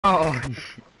No!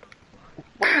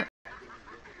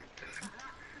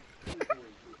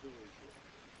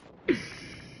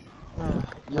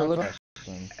 You're a little...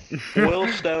 Will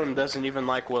Stone doesn't even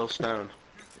like Will Stone.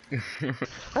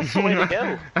 That's the way to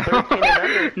go. 13 and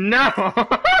under. No!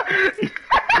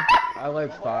 I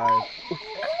like 5.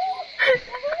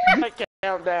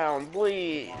 Countdown,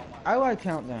 please. I like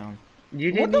Countdown.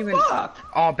 You didn't what even. the fuck?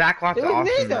 Oh, Backlot's It was awesome.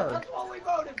 neither. That's what we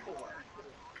voted for.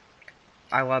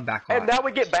 I love Backlot. And now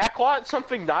we get Backlot,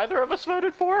 something neither of us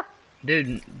voted for? Dude,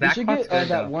 We Backlot's should get good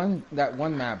that though.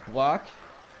 one map block.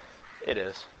 It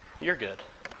is. You're good.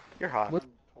 You're hot. What?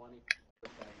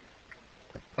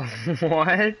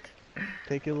 What?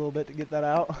 Take you a little bit to get that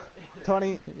out.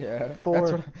 20. Yeah.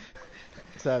 4.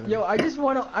 7. Yo, I just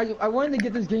wanna. I wanted to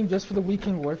get this game just for the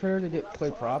Weekend Warfare to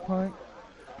play prop hunt.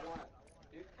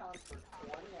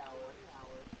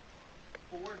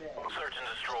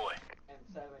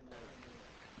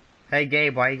 Hey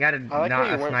Gabe, why you gotta I like not where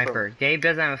a you went sniper? from- Gabe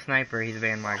doesn't have a sniper, he's a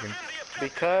bandwagon.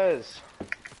 Because...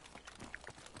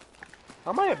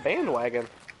 How am I a bandwagon?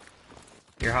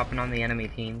 You're hopping on the enemy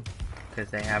team, because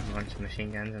they have a bunch of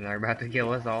machine guns and they're about to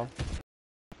kill us all.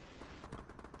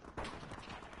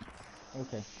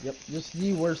 Okay. Yep. Just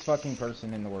the worst fucking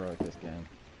person in the world at this game.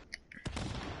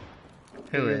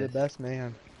 Who You're is? the best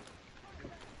man.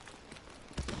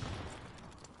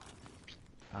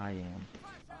 I am.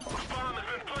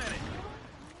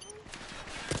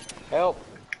 Help.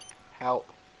 Help.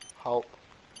 Help.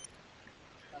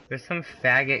 There's some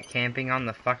faggot camping on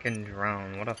the fucking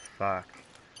drone, what a fuck.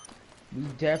 We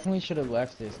definitely should have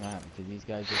left this map because these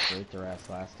guys just raped their ass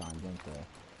last time, didn't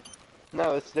they?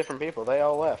 No, it's different people. They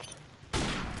all left.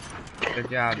 Good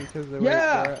job. Because they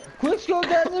Yeah! Quick scope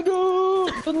that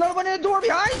nigga! There's nobody at the door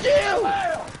behind you!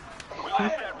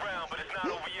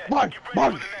 Mark!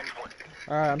 Mark!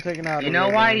 Alright, I'm taking out. You know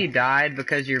why you died?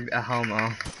 Because you're a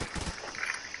homo.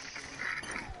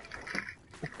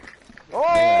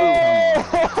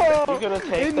 Oh! You gonna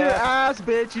take In your that? ass,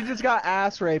 bitch! You just got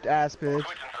ass raped, ass bitch.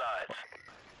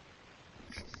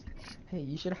 Hey,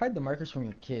 you should hide the markers from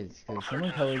your kids, because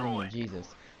someone colored in your Jesus.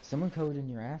 Someone colored in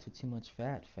your ass with too much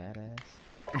fat, fat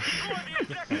ass.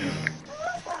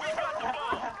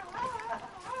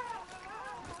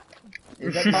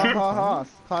 Is that ha ha ha?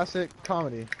 Classic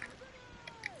comedy.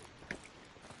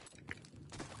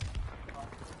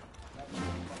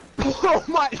 Oh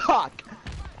my god!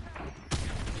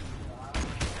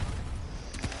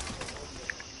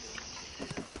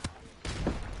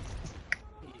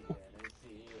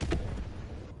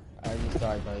 I just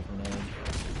died by a grenade.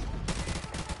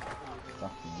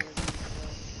 Fuck me.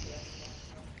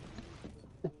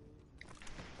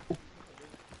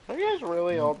 Are you guys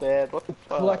really all dead? What the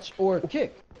fuck? Clutch or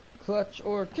kick. Clutch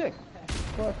or kick.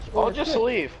 Clutch or I'll just kick.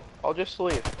 leave. I'll just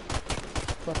leave.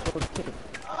 Clutch or kick.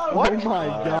 What? Oh my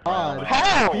god.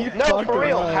 How? You No, fucking for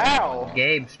real, right. how?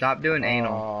 Gabe, stop doing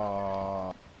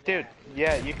anal. Dude,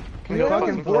 yeah, you We go fucking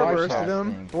fucking four-bursted broadcast.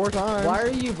 him 4 times. Why are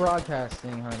you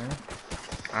broadcasting, Hunter?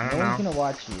 I No don't one's know. gonna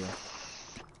watch you.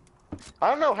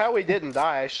 I don't know how he didn't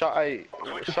die. I shot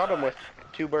him with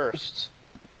 2 bursts.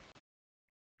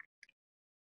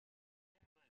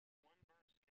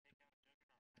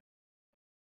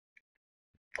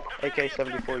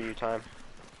 AK-74 U time.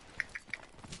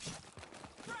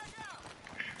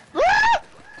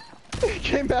 He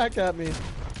came back at me.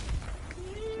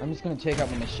 I'm just gonna take out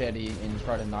my machete and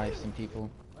try to knife some people.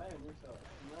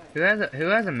 Who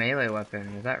has a melee weapon?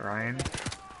 Is that Ryan?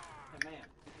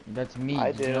 That's me.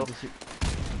 I Did you do. not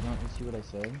see what I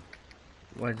said?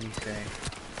 What did you say?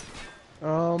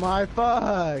 Oh my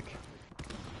fuck.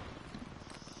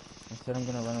 I said I'm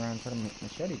gonna run around and try to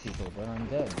machete people, but I'm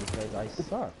dead because I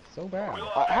suck so bad.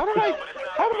 How did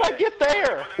I get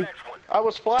there? I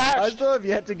was I flashed. still have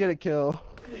yet to get a kill.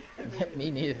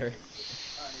 Me neither.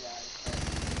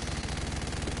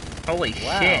 Holy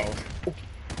Wow. shit!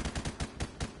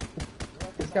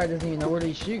 This guy doesn't even know where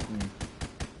he's shooting.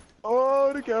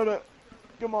 Oh, Dakota.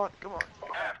 Come on, come on.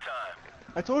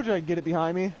 I told you I'd get it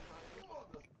behind me.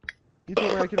 You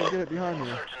told me I couldn't get it behind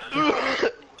me.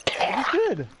 I just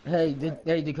did. Hey,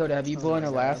 hey Dakota, have you blown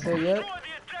a lasso yet?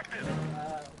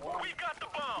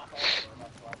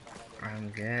 I'm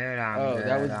good, I'm Oh, good,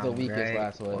 that was the I'm weakest great.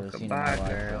 lasso I've ever Well, seen in my goodbye, life,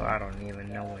 girl. though. I don't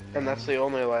even know what And that's the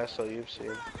only lasso you've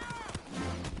seen.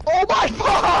 Oh my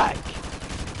fuck!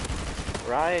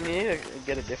 Ryan, you need to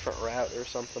get a different route or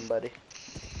something, buddy.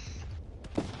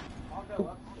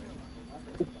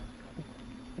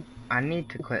 I need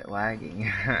to quit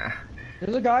lagging.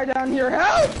 There's a guy down here.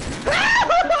 Help!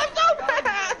 Help! I'm so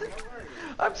bad!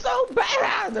 I'm so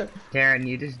bad! Darren,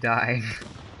 you just died.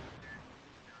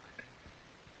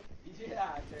 Yeah,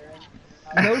 Darren. I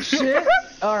No shit.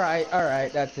 All right,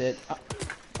 that's it.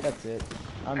 That's it.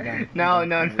 I'm done. No,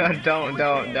 no, no, don't.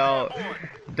 No,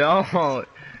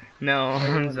 I'm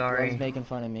Everyone sorry. loves making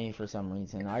fun of me for some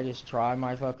reason. I just try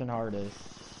my fucking hardest.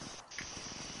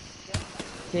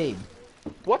 Gabe.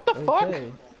 What the fuck?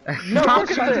 Okay. No, Look don't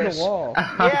at shot to the this. wall.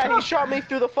 Yeah, he shot me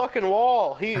through the fucking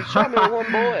wall. He shot me with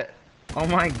one bullet. Oh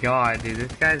my god, dude,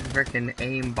 this guy's freaking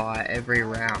aimbot every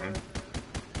round.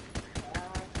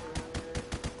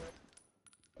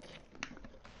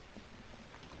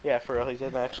 Yeah, for real, he's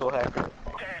an actual hacker.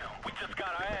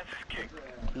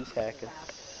 He's hacking.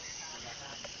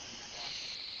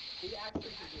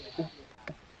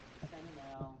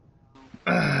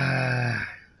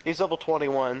 He's level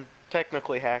 21,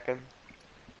 technically hacking.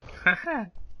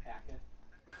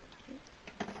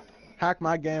 Hack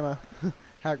my gamma.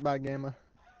 Hack my gamma.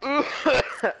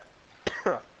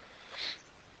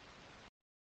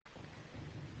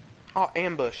 Oh,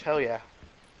 ambush, hell yeah.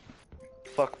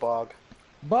 Fuck Bog.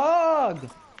 Bug!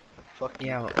 Fuck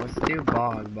Yeah, let's do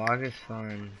Bog. Bog is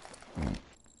fun.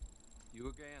 You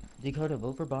again? Dakota,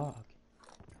 vote for Bog.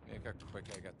 Make it quick,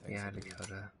 I got things Yeah, to do.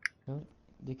 Dakota.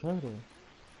 Dakota.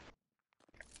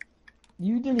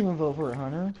 You didn't even vote for it,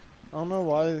 Hunter. I don't know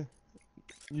why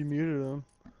you muted him.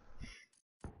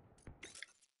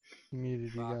 He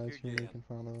muted you Fuck guys for again. making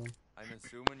fun of him. I'm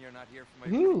assuming you're not here for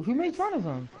my Who? Who made fun of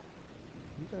him?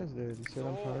 You guys did. You said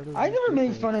I'm tired of I these never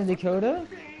made people. fun of Dakota.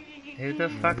 Who the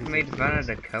fuck made fun of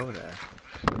Dakota?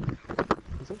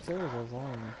 He's upstairs. I was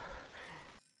lying.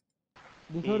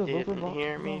 He Dakota, vote for didn't Bog.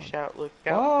 hear me shout, look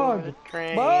out Bog! for the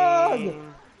train. Bog!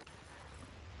 Didn't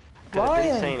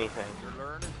Ryan! say anything. You're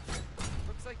learning.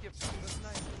 Looks like you've done this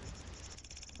night.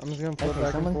 I'm just gonna flip Okay,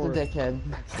 back and someone's forth. the dickhead.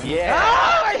 Yeah.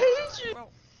 Ah, I hate you!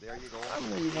 Well, there you go.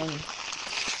 I'm leaving.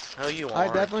 No, you I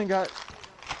aren't. definitely got.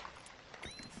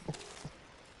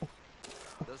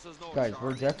 This is no Guys, we're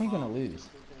Charlie definitely Brown. gonna lose.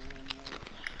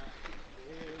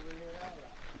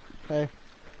 Hey.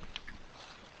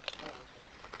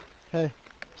 Hey.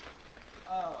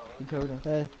 Dakota.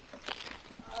 Hey.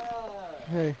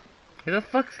 Hey. Who the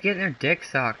fuck's getting their dick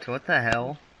sucked? What the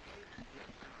hell?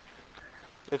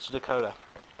 It's Dakota.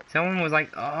 Someone was like,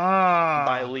 oh.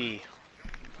 By Lee.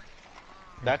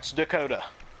 That's Dakota.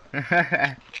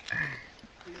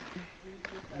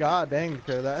 God dang,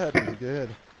 Dakota, that head was good.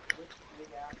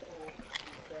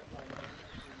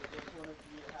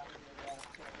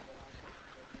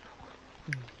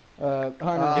 Hunter,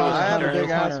 I have a it big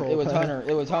was Hunter, asshole. it was Hunter,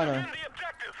 it was Hunter.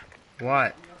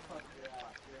 What?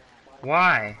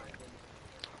 Why?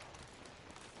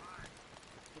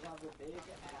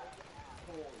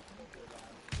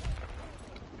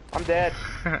 I'm dead.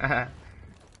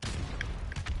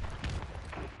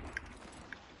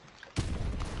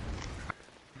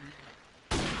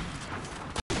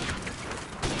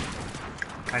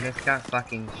 I just got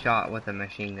fucking shot with a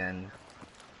machine gun.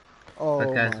 Oh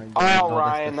Because- my Oh, god. told us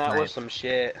Ryan, to that was snipe. some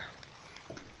shit.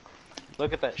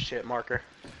 Look at that shit marker.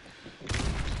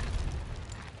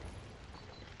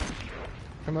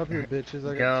 Come up here, bitches.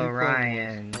 I got Go, 2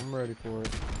 Ryan. claymores. I'm ready for it.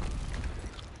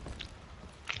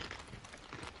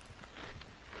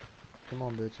 Come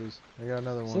on, bitches. I got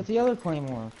another Set one. the other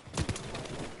claymore.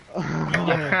 I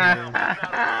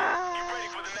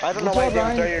don't know Good why you job, didn't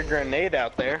Ryan. throw your grenade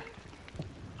out there.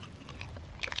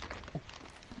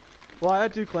 Well, I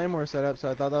had 2 claymores set up, so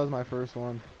I thought that was my first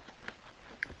one.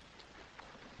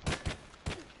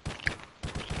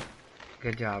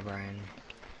 Good job, Ryan.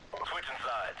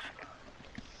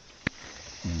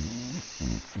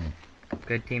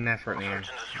 Good team effort, man.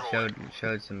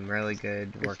 Showed some really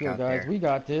good Let's work go, out guys. there. We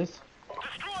got this.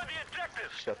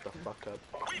 Shut the fuck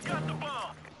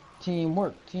up.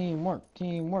 Teamwork, teamwork,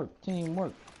 teamwork,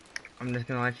 teamwork. I'm just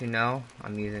gonna let you know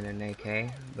I'm using an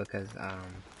AK because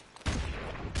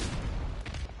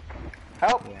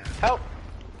Help! yeah. Help!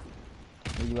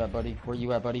 Where you at, buddy? Where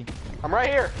you at, buddy? I'm right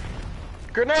here!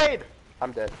 Grenade!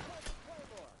 I'm dead.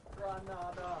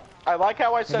 I like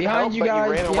how I said Behind help, you but guys,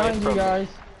 you ran away behind from you me. guys.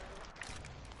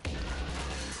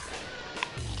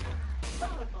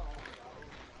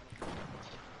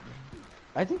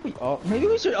 I think we all, maybe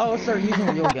we should all start using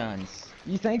real guns.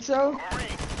 You think so?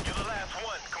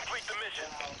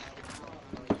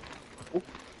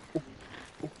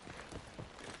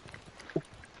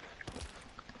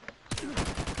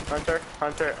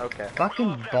 Hunter, okay.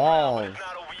 Fucking balls.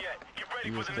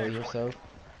 You just kill yourself.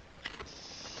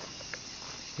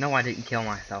 No, I didn't kill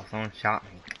myself. Someone shot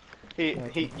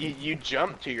me. You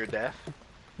jumped to your death.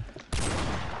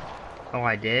 Oh,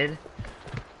 I did?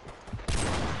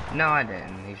 No, I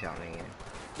didn't. He shot me again.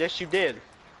 Yes, you did.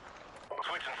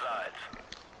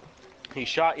 He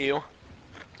shot you.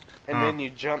 and Huh. then you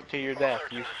jump to your death.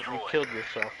 You killed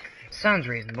yourself. Sounds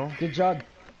reasonable. Good job,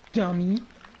 dummy.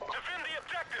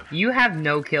 You have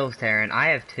no kills, Taryn. I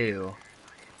have 2.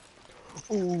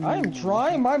 I am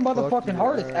trying my motherfucking your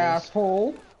hardest, ass.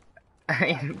 asshole.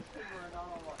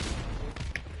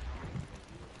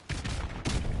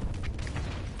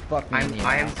 Fuck me in the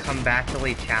I am ass.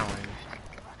 combatively challenged.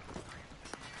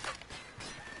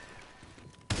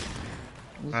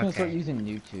 I'm just gonna start Okay. using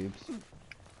new tubes.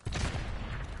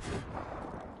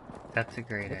 That's a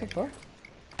great What the idea. fuck?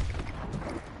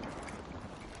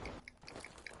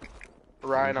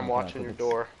 Ryan, I'm Yeah, watching but your it's-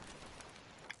 door.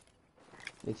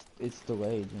 It's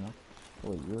delayed, you know. Oh,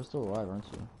 wait, you're still alive, aren't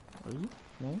you? Are you?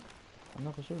 No? I'm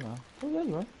not for sure now. Oh yeah,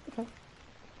 you are. Okay.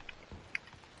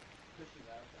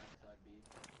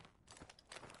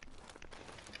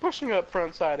 Pushing up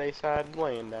front side, A side,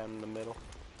 laying down in the middle.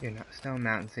 You're not Stone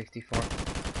Mountain 64.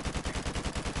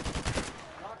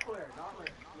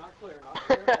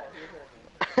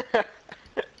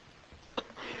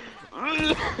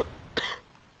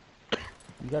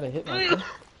 You got a hit marker.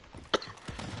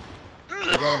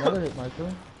 You got another hit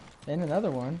marker. And another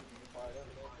one.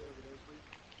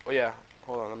 Oh yeah,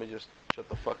 hold on, let me just shut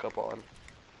the fuck up on.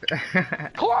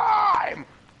 Climb!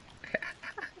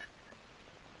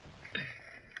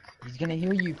 He's gonna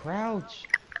hear you crouch.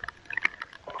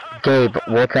 Gabe,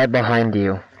 what's that behind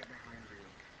you?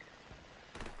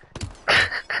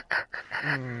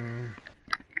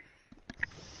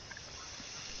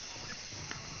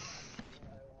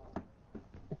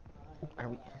 Are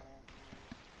we...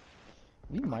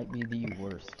 We might be the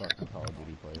worst fucking Call of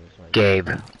Duty players right Gabe,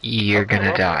 you're Okay, gonna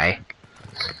well- die.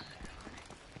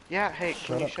 Yeah, hey, can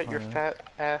Shut you up, shut your Connor. fat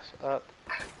ass up?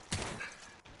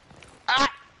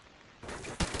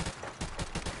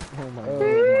 Oh my now. god.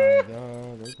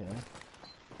 Oh my god,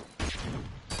 okay.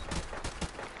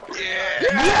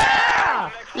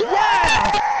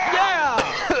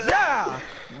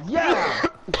 Yeah!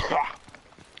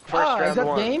 First Ah, is round that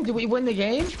one. game? Did we win the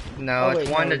game? No, Oh, it's wait,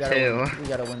 no, 1 we to gotta 2. win- We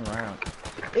gotta win the round.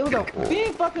 It was a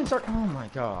big fucking start. Oh my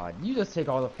god, you just take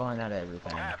all the fun out of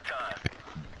everything.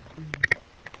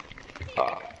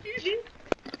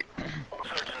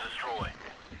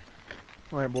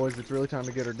 Alright, boys, it's really time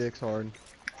to get our dicks hard.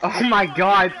 Oh my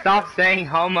god, stop saying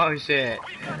homo shit.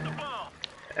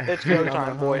 It's go No,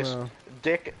 time, no, boys. no.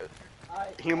 Dick,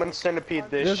 human centipede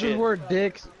this This shit. is where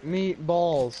dicks meet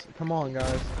balls. Come on,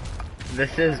 guys.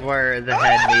 This is where the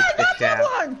head meets the shaft.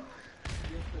 One!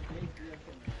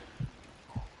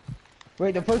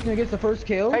 Wait, the person who gets the first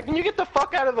kill? Hey, can you get the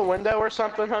fuck out of the window or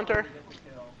something, Hunter?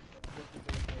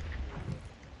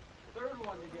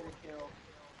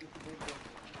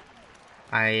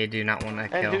 I do not want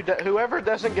to And kill. whoever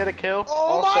doesn't get a kill Oh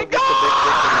also my gets a big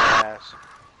dick in their ass.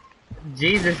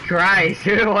 Jesus Christ,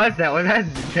 who was that? Was that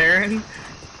Darren?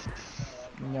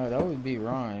 No, that would be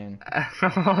Ryan.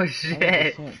 Oh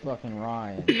shit. 100% fucking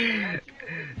Ryan.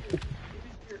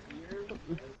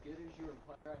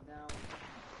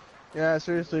 Yeah,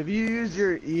 seriously, if you use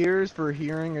your ears for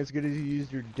hearing as good as you use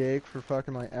your dick for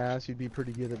fucking my ass, you'd be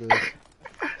pretty good at this.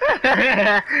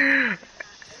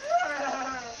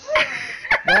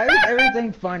 Why is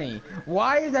everything funny?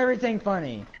 Why is everything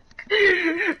funny?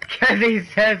 Cause he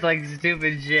says like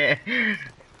stupid shit.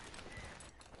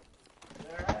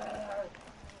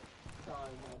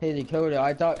 Hey Dakota,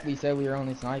 I thought we said we were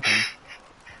only sniping.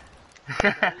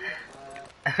 Fair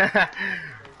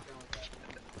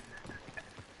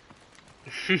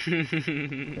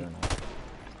enough.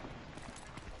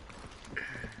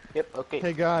 Yep, okay.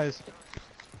 Hey, guys.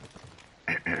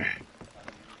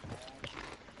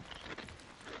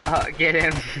 Oh, get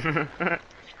him.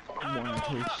 One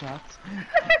take shots.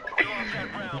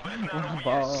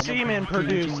 Semen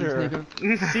producer.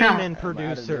 Semen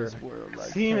producer.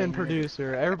 Semen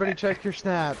producer. Everybody check your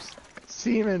snaps.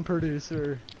 Semen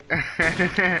producer.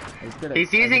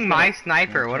 He's using my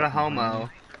sniper, what a homo.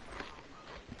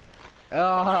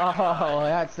 Oh,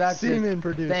 that's Semen just,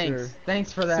 producer.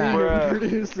 Thanks for that. Semen Bruh.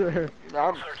 producer.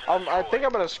 I think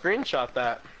I'm gonna screenshot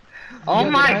that. Oh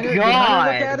my Behind it, god!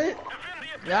 Look at it.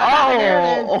 Ah, there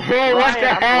it is. Oh, what the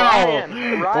Ryan,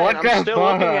 hell? Ryan, What the I'm still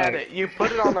fuck? looking at it. You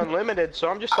put it on unlimited, so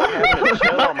I'm just like having to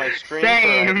chill on my screen for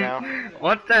right Same. now.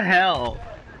 What the hell?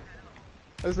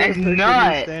 Is It's there a picture of me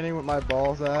nut. standing with my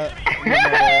balls at? With my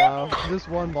ball out? Just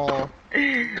one ball.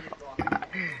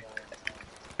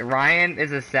 Ryan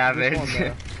is a Just one savage.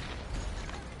 there.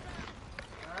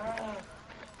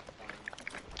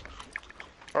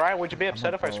 Alright, would you be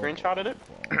upset if I screenshotted it?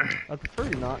 I prefer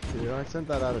you not to. I sent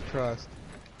that out of trust.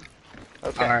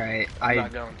 Okay. Alright, I'm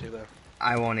not going to though.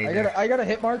 I won't either. I got a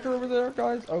hit marker over there,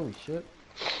 guys. Oh shit.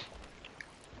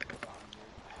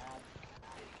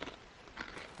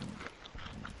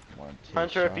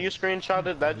 Hunter, if you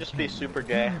screenshotted, that'd just be super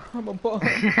gay. I'm a bum.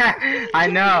 I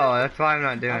know, that's why I'm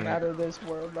not doing I'm out it. of this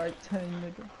world like 10,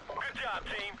 nigga. Good job,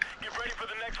 team. Get ready for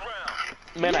the next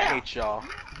round. Man, I hate y'all.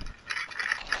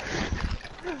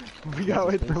 We got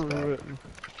way to move it.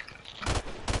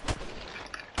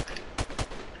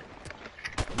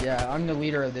 Yeah, I'm the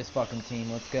leader of this fucking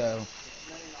team. Let's go.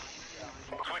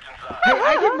 Switching sides. Hey,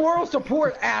 I get moral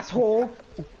support, asshole.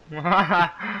 Search and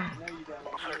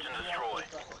destroy.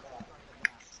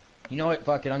 You know what?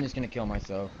 Fuck it. I'm just gonna kill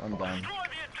myself. I'm done. Destroy the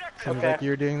objective. Sounds Okay. like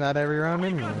you're doing that every round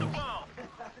anyways. Bomb.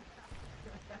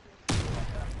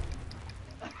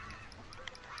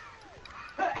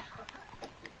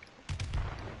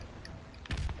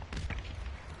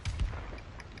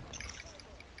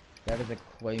 That is a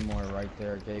Claymore right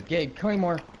there, Gabe. Gabe,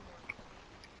 Claymore.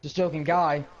 Just joking,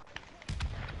 guy.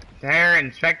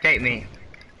 Darren, spectate me.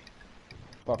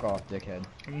 Fuck off, dickhead.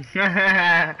 Good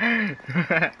job,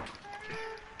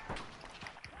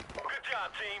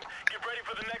 team. Get ready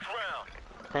for the next round.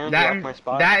 Hands off my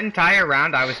spot. that entire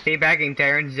round, I was teabagging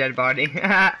Darren's dead body.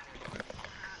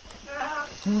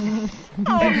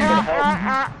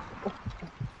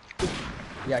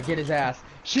 Yeah, get his ass.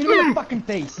 Shoot him in the fucking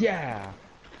face, yeah.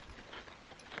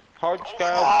 Hard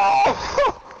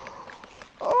scout.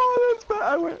 Oh, that's bad.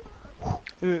 I went.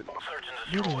 Dude, Search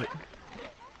and you destroy. did it.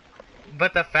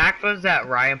 But the fact was that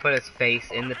Ryan put his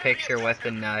face in the picture with the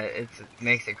nut. It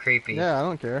makes it creepy. Yeah, I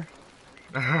don't care.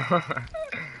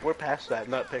 We're past that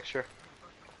nut picture.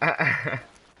 Yeah,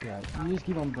 you just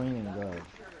keep on bringing it up.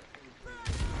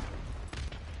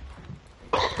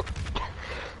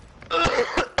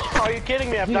 Are you kidding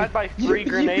me? I've died by 3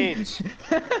 grenades.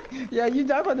 Yeah, you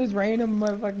die by this random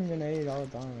motherfucking grenade all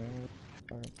the time. Man.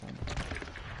 All the time.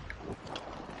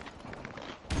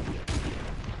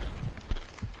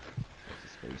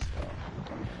 Space stuff.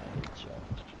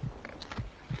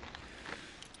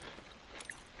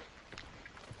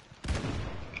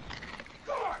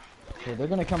 Okay, they're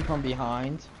gonna come from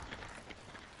behind.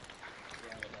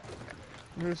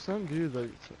 There's some dude like.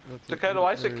 Dakota,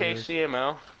 why is it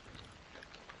KCML?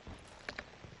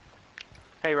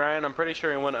 Hey Ryan, I'm pretty sure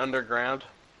he went underground.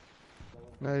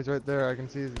 No, he's right there. I can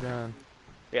see his gun.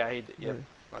 Yeah, he did. Yep.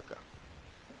 Okay.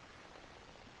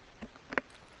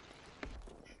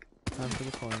 Time for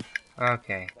the coin.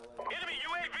 Okay. Enemy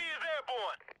UAV is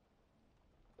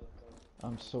airborne.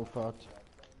 I'm so fucked.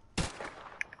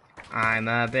 I'm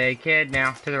a big kid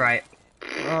now. To the right.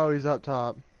 Oh, he's up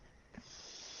top.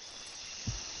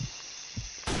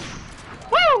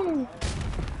 Woo!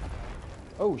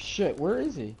 Oh shit, where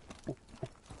is he?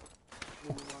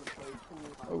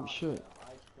 Oh shit.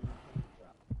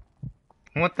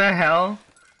 What the hell?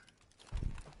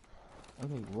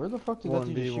 Okay, where the fuck did that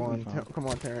dude just shoot me 1v1. from? Come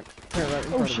on, Terrence. Terrence, right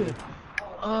in Oh front of shit. you.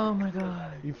 Oh my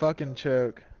god. You fucking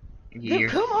choke. Dude, You're-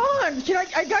 come on!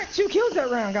 I got 2 kills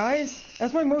that round, guys!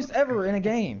 That's my most ever in a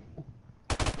game.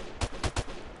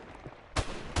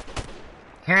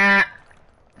 Ha!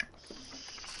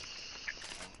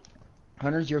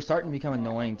 Hunters, you're starting to become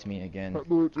annoying to me again.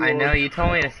 I know you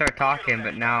told me to start talking,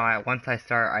 but now once I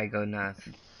start, I go nuts.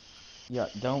 Yeah,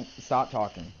 don't stop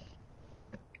talking.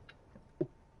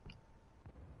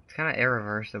 It's kind of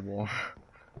irreversible.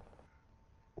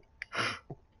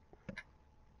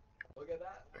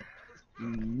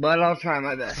 But I'll try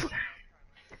my best.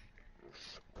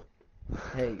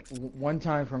 Hey, one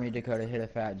time for me, Dakota, hit a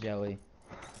fat jelly.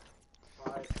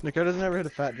 Dakota's never hit a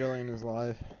fat jelly in his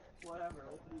life.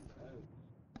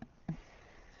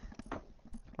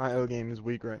 My O game is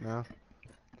weak right now.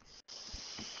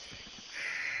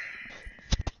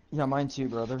 Yeah, mine too,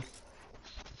 brother.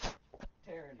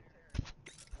 Taryn,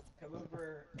 come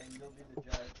over and you'll be the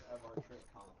judge of our trick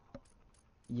comp.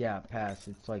 Yeah, pass.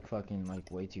 It's like fucking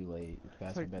like way too late. It's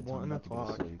past like my bedtime. 1 I'm about to go to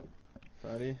o'clock. sleep.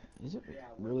 Fatty? Is it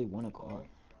really 1 o'clock?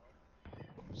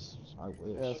 I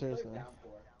wish. Yeah, seriously.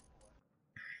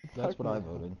 That's what I Fuck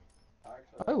voted.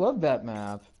 I love that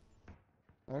map.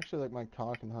 I actually like my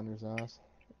cock in Hunter's ass.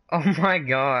 Oh my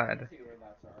god.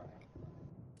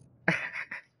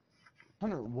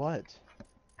 Hunter, what?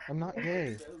 I'm not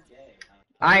gay.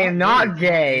 I am not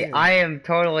gay. I am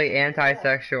totally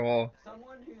anti-sexual.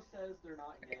 Someone who says they're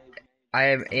not gay. I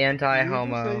am You just say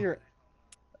anti-homo. you're-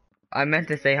 I meant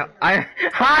to say I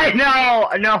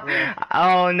no.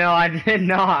 Oh no, I did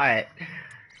not.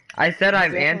 I said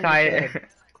I'm definitely anti. said.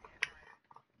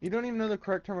 You don't even know the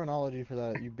correct terminology for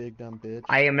that, you big dumb bitch.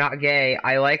 I am not gay.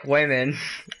 I like women.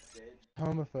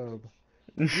 Homophobe.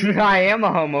 I am a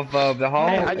homophobe. The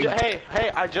Hey,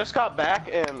 I just got back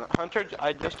and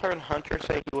I just heard Hunter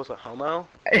say he was a homo.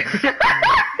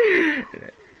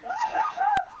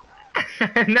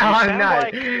 No, I'm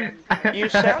not. You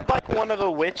sound like one of the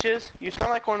witches. You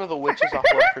sound like one of the witches off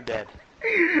Left 4 Dead.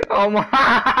 Oh my!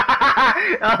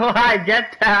 Oh, I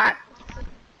get that.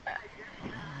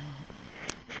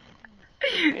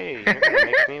 Hey, you're gonna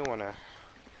make me wanna.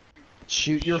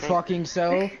 Shoot your fucking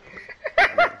self. I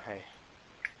mean, hey.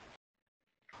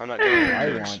 I'm not doing it I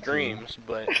to want to. extremes,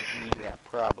 but yeah,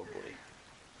 probably.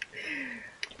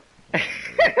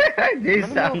 I do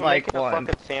I'm sound like making a one.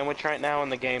 fucking sandwich right now,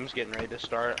 and the game's getting ready to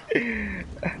start.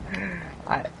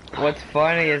 What's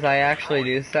funny is I actually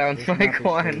do sound This like map is so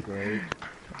one. great.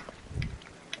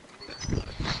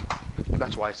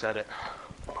 That's why I said it.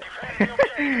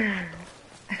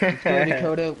 Let's go,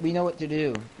 Dakota. We know what to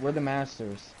do. We're the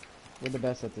masters. We're the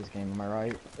best at this game. Am I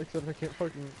right? Except I can't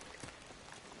fucking.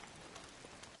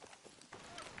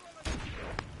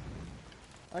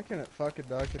 I couldn't fuck a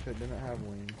duck if it didn't have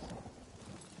wings.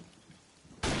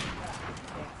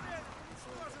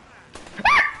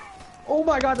 Oh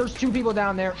my God! There's 2 people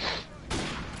down there.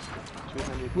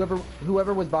 200.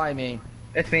 Whoever was by me.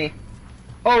 It's me.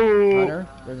 Oh! Hunter.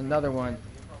 There's another one.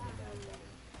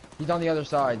 He's on the other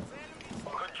side.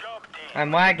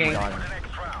 I'm lagging. Got him.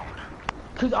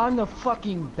 Cause I'm the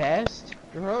fucking best.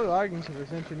 You're probably lagging because I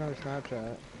sent you another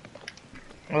Snapchat.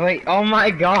 Wait, oh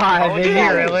my god, did you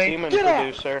really? Seaman Get out!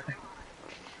 producer.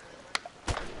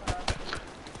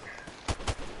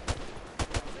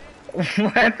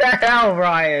 What the hell,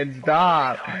 Ryan?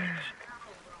 Stop.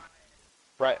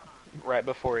 Right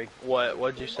before he.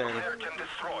 What'd you say?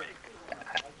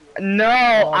 No,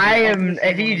 I am.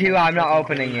 If you do, I'm not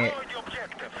opening it.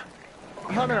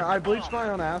 Hunter, I bleached my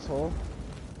own asshole.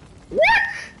 What?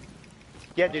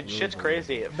 Yeah, dude, shit's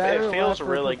crazy. It Better feels left for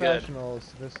really good.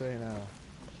 professionals, just so you know.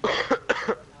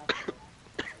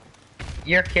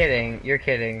 You're kidding. You're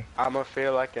kidding. I'ma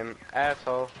feel like an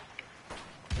asshole.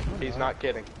 He's not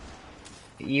kidding.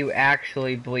 You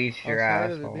actually bleached your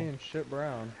Outside of it asshole. being shit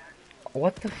brown.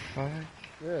 What the fuck?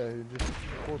 Yeah, you just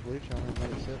pour bleach on it and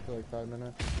let it sit for like 5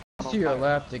 minutes. To your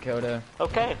left, Dakota.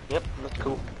 Okay, yep, that's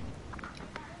cool.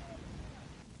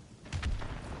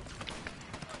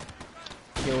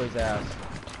 Kill his ass.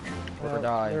 Or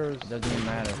die. there's- Doesn't even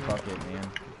matter. Fuck it, man.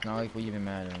 It's not like we even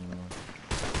matter anymore.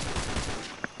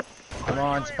 Come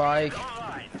on, Spike.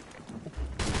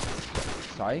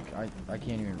 Spike? I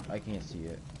can't see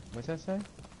it. What's that say?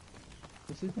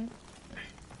 What's his name?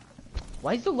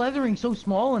 Why is the leathering so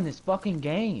small in this fucking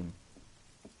game?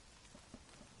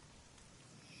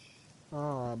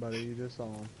 Oh, buddy, you just saw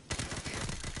him.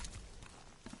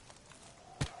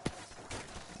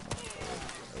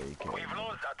 We've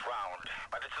lost that round,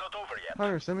 but it's not over yet.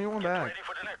 Hunter, send me one back. Ready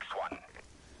for the next one.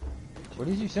 What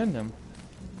did you send him?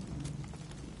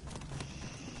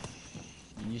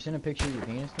 Did you send a picture of your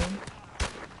penis to him?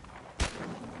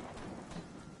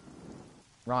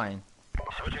 Ryan.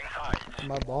 Switching sides.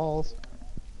 My balls.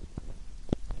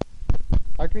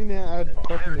 I can even add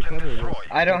fucking Dakota to this.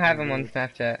 I don't have him on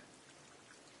Snapchat.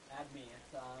 Add me.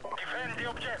 Defend the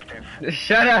objective.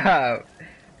 Shut up.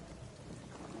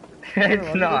 Hunter, why It's do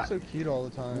you not. look so cute all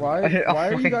the time. Why Oh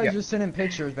are my you guys God. just sending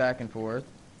pictures back and forth?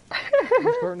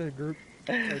 You're starting a group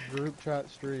chat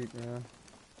streak, man.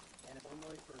 And if I'm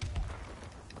really for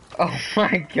Oh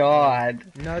my god.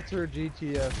 Nuts or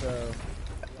GTFO.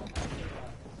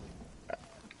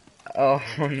 Oh.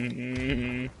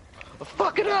 mm.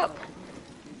 Fuck it up!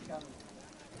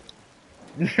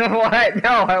 What? No,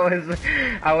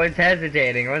 I was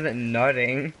hesitating. I wasn't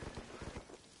nutting.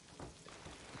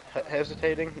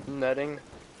 Hesitating, nutting,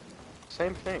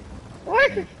 same thing.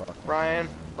 What? Ryan,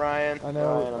 I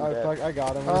know, Ryan, I'm dead. I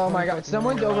got him. Oh my God, Fucking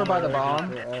someone's over by the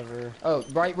bomb. Forever. Oh,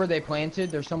 right where they planted,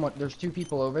 there's 2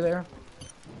 people over there.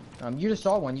 You just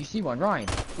saw one, you see one. Ryan!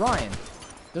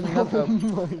 There's another.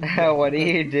 What are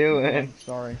you doing?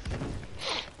 Sorry.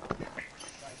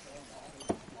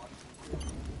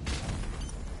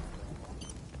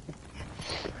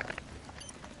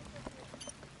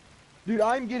 Dude,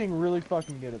 I'm getting really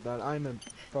fucking good at that. I'm a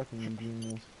fucking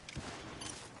genius.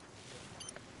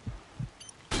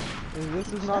 If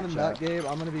this is not a nut, Gabe,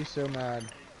 I'm gonna be so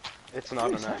mad. It's not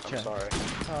a nut, I'm Snapchat. sorry.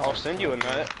 Oh, I'll send you a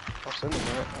nut. I'll send a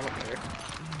nut, I don't care.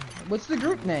 What's the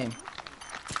group name?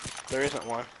 There isn't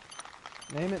one.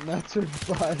 Name it nuts or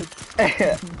butts.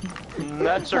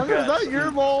 Nuts or Hunter, is guts? that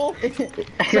your ball?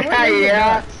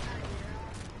 Yeah.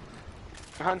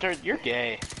 Hunter, you're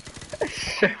gay.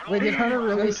 Wait, did Hunter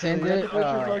really You send have to it? put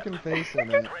your fucking face in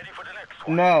it. Ready for the next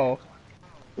one. No.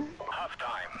 Half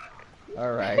time. No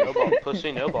Alright. ball,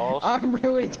 pussy, no balls. I'm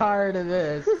really tired of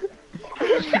this.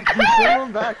 You send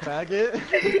one back, faggot.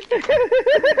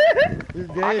 You're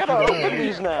gay I if gotta you open don't.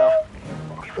 these now.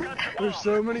 There's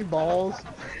so many balls.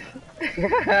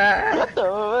 What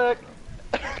the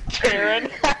fuck? Karen. He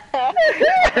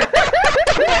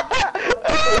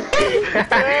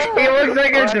looks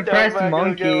like a What the depressed fuck is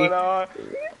monkey. going on?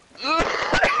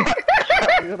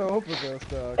 You gotta open this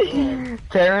stuff. Come on.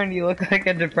 Karen, you look like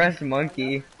a depressed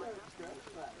monkey.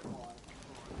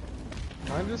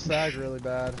 Mine just sagged really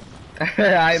bad.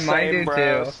 Mine do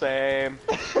bro, too. Same.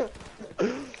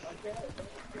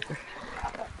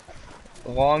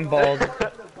 Long bald.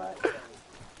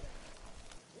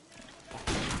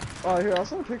 Oh, here, I'll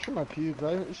send a picture of my pubes.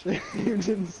 I haven't shaved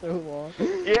in so long.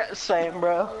 Yeah, same,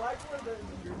 bro.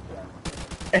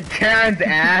 Karen's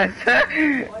ass.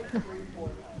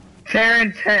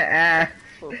 Karen's ass.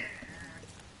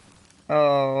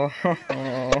 Oh.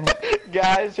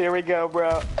 Guys, here we go,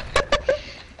 bro.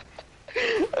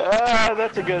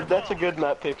 That's a good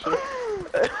nut picture.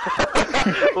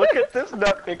 Look at this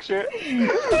nut picture. Look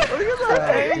at that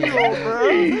angle, bro.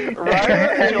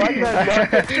 Right? You like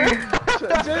that nut picture?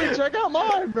 Jay, check out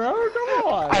mine, bro. Come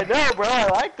on. I know, bro. I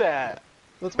like that.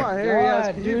 That's my hairy ass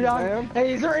God, pubes, dude, man.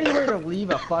 hey, is there any way to leave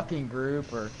a fucking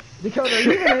group or Dakota? Are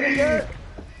you even in it yet?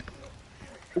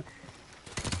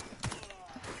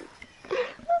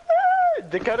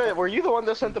 Dakota, were you the one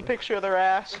that sent the picture of their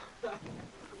ass?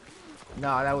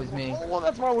 No, that was me. Oh, well,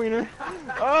 that's my wiener.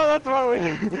 Oh, that's my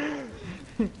wiener.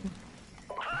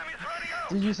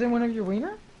 Did you send one of your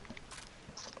wiener?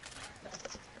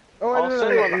 Oh, I'll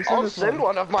send one. send I'll this send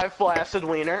one of my flaccid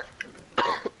wiener.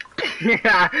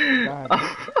 Yeah.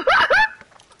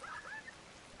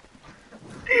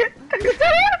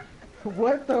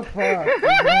 What the fuck is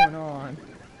going on?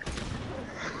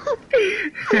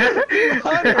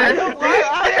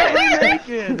 I am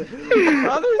naked.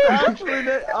 Others actually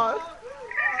naked. I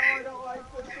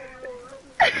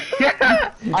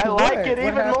like What? it What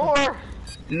even happened? more.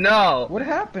 No. What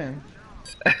happened?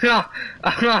 No.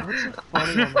 What's a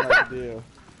funny one that I could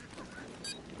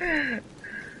do?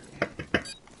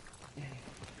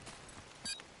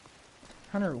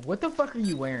 Hunter, what the fuck are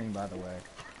you wearing, by the way?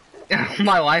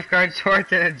 My lifeguard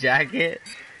shorts and a jacket.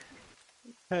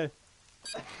 Hey.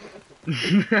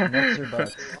 Nuts or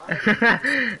butts?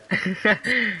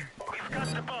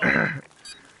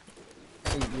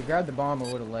 Hey, you grabbed the bomb a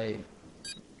little late.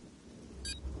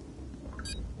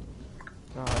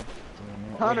 God. Damn it.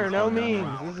 Hunter, no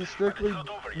memes. This is strictly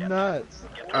nuts.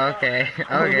 Okay.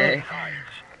 Okay.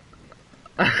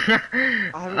 I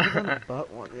haven't done the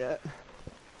butt one yet.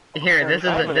 Here, this is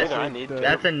I a, haven't this, either, I need to.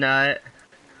 that's a nut.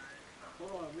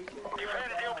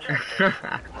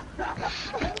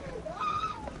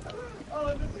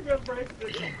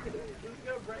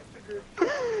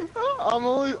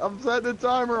 I'm setting a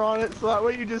timer on it so that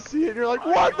way you just see it and you're like,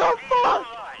 what the fuck?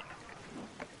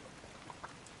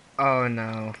 Oh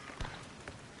no.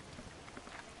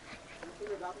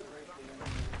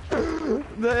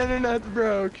 The internet's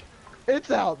broke.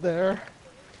 It's out there.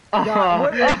 Oh,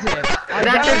 What is it?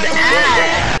 that's his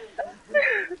ass.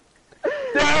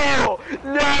 No!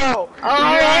 No! Oh,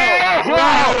 I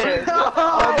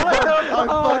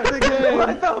fucked the game.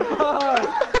 What the fuck?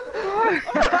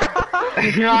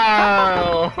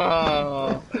 No.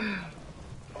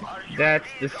 That's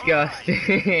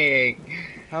disgusting.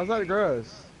 How's that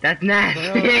gross? That's I know it's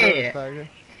nasty. gross, faggot.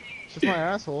 It's just my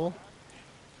asshole.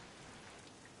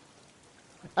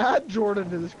 Add Jordan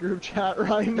to this group chat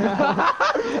right now.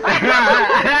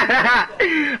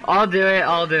 I'll do it.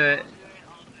 I'll do it.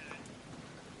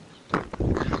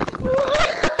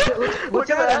 Let's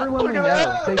have everyone we know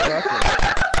say fuck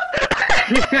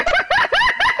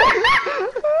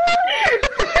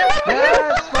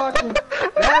That's fucking.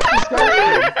 That's disgusting.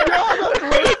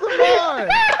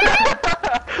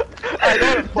 I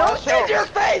got a flash Stick your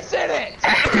face in it!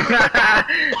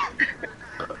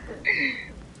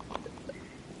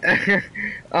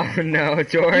 Oh no, Dude,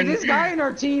 Jordan. this guy in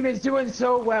our team is doing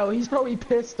so well. He's probably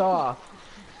pissed off.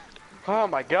 Oh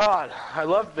my god, I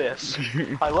love this.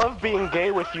 I love being gay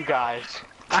with you guys.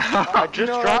 I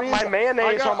just dropped my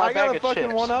mayonnaise on my I bag gotta of fucking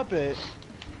chips. one up it.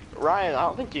 Ryan, I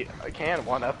don't think you can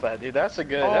one up that, dude. That's a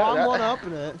good. Oh, I'm that- one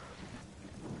upping it.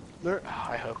 There,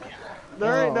 I hope you.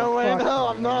 there ain't no Oh, way. fuck No, you,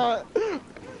 I'm man. not.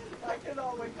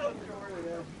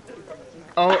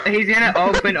 Oh, he's gonna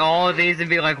open all of these and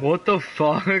be like, "What the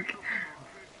fuck?"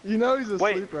 You know he's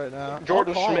Wait, asleep right now.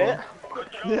 Jordan I'll call Schmidt?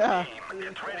 him. Yeah.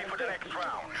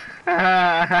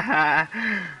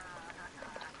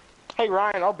 Hey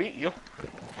Ryan, I'll beat you.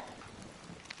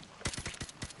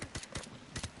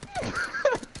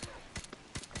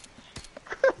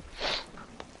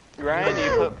 Ryan,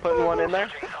 you putting one in there?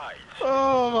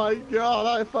 Oh my god,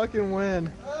 I fucking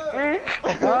win.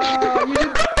 You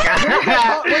did. What's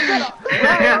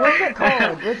that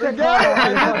called? What's that called?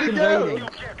 I did the go.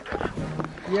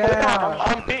 Yeah.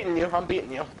 I'm beating you. I'm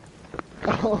beating you.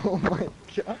 Oh my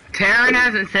god. Taryn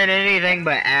hasn't said anything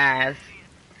but ass.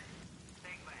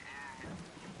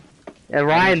 And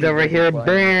Ryan's over here,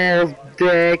 bear,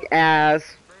 dick,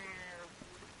 ass.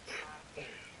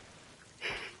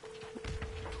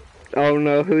 Oh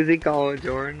no, who's he calling,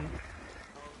 Jordan?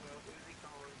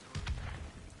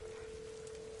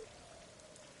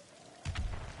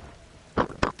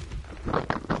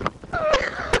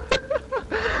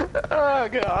 Oh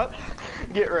god.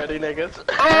 Get ready, niggas.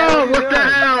 Oh, what the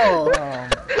hell?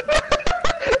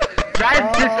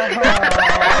 That's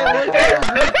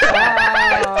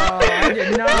I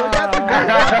did not.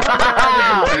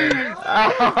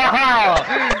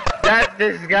 That's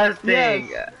disgusting.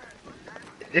 Yes.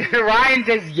 Ryan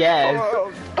says yes.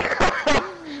 Oh.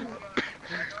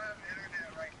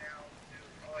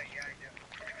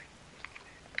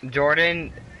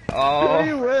 Jordan, Who are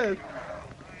you oh. with?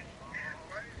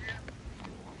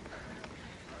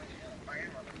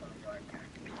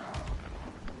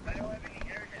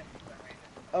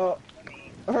 Oh,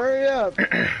 hurry up. Who's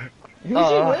he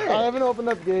Oh. with? I haven't opened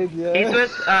up Gage yet. He's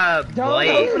with, Don't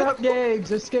Blake. open up Gags.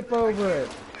 Just skip over it.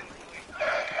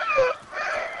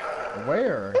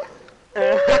 Where?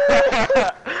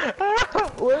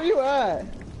 Where are you at?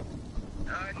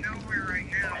 Nowhere right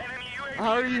now.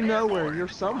 How are you nowhere? You're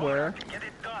somewhere. Get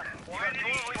it done. You got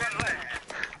totally one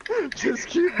left. Just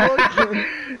keep looking.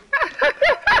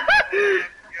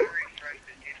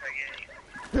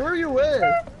 Who are you with?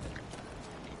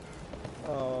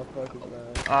 Oh, fucking man.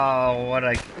 Oh, what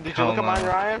a Did you look at mine,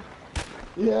 Ryan?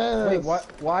 Yes. Wait, what?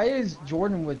 Why is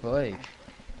Jordan with Blake?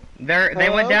 They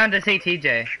Hello? went down to see TJ. We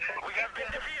have been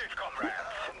defeated, comrades.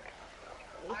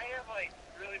 I have like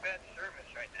really bad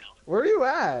service right now. Where are you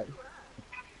at?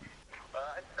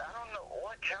 I don't know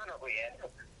what town are we in.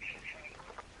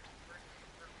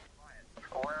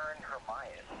 We're in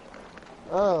Hermias.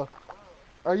 Oh.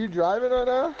 Are you driving right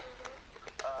now?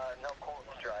 No,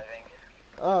 Colt's driving.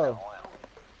 Oh. Wow.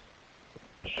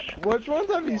 Which ones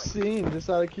have you seen, just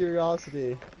out of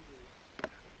curiosity?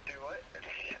 Do what?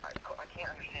 I can't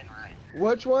understand Ryan.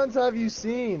 Which ones have you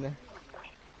seen?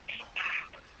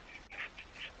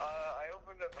 I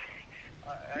opened up. I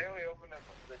only opened up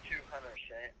the 200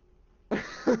 cent.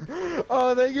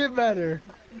 Oh, they get better.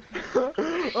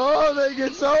 Oh, they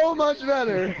get so much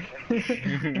better. You guys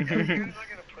looking at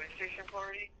a PlayStation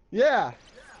party? Yeah.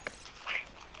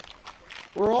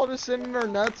 We're all just sending our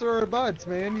nuts or our butts,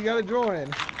 man. You gotta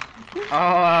join.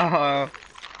 Oh,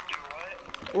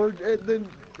 Do what?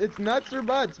 It's nuts or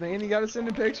butts, man. You gotta send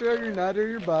a picture of your nut or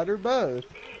your butt or both.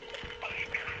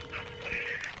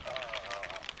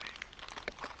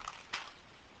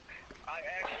 I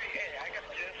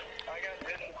got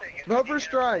this to take. Vote for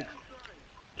strike.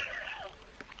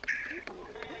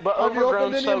 But Have you opened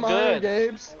Overgrown's any so of mine, good.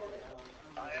 Gabe's?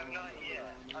 I have not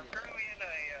yet. I'm currently in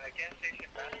a gas station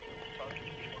basketball function.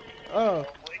 Oh.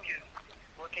 Blake is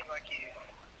looking like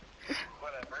he's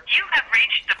whatever. You have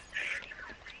reached the...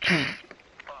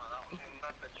 Hold on, I'm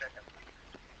not the checking.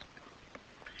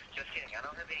 Just kidding. I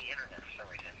don't have any internet for some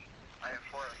reason. I have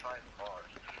 4 or 5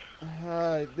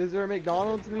 bars. Is there a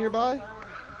McDonald's nearby?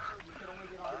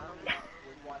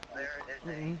 There is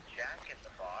a jack in the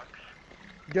box.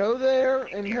 Go there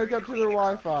and hook up to their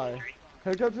Wi-Fi.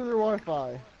 Hook up to their Wi-Fi. Hold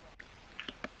on,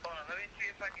 let me see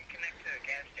if I can connect to a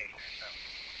gas station or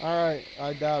something. Alright,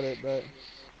 I doubt it, but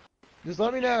just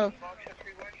let me know. Box has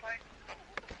free Wi-Fi?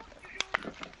 Oh,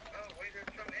 wait, there's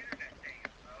some internet thing.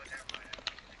 Oh, never mind.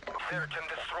 Search and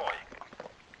destroy.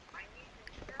 I need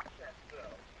to check that,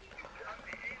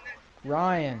 though.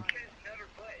 Ryan.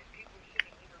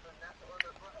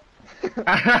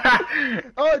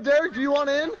 Oh, Derek, do you want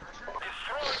in?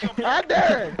 Add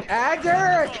Derek! Add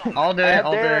Derek! I'll do it. Add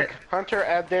I'll do it. Derek. Hunter,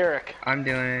 add Derek. I'm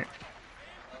doing it.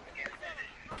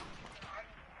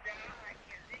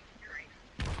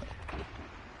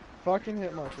 Fucking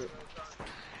hit marker.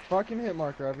 Fucking hit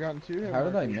marker. I've gotten 2 hit How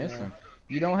did I markers miss now. him?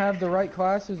 You don't have the right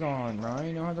classes on, Ryan.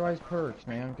 You don't have the right perks,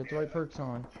 man. Get the right perks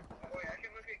on. Wait, I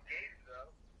can look at games,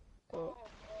 though.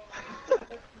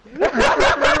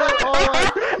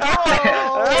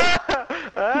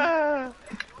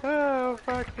 Oh,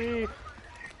 fuck me.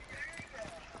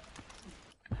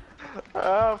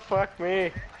 Oh, fuck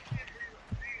me.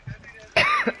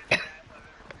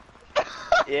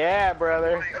 Yeah,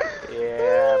 brother.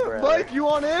 Yeah, brother. Blake, you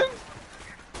want in?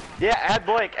 Yeah, add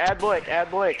Blake, add Blake, add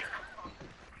Blake.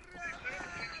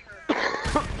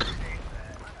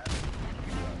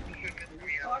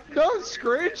 Don't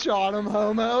screenshot him,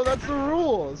 homo. That's the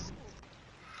rules.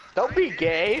 Don't be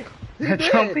gay. That's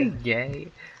did. something gay.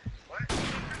 What? I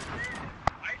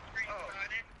screenshot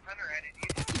it. Hunter added you.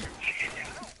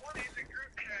 I don't want it in the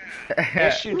group chat.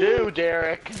 Yes, you do,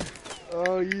 Derek.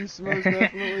 Oh, you most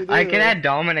definitely do. I can add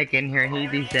Dominic in here and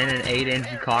he'd be sending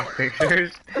 8-inch cock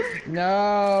pictures.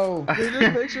 No. They're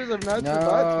just pictures of nuts and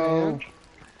No.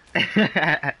 butts,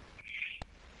 man.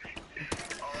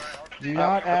 Do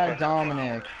not add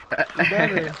Dominic. You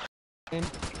better.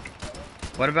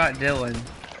 What about Dylan?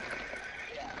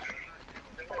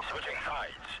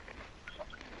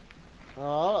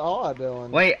 I'll add Dylan.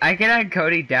 Wait, I can add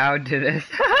Cody down to this.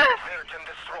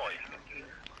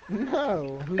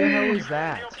 No. Who the hell is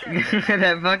that?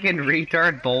 That fucking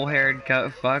retard, bull-haired,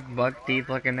 cut, fuck, buck teeth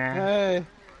looking ass. Hey.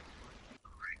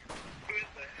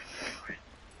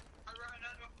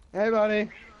 Hey, buddy.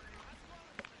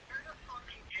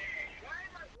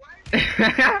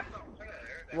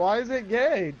 Why is it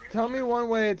gay? Tell me one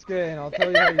way it's gay and I'll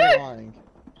tell you how you're lying.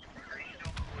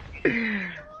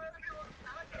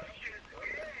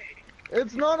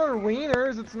 It's not our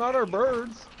wieners, it's not our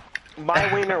birds.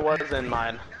 My wiener was in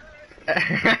mine.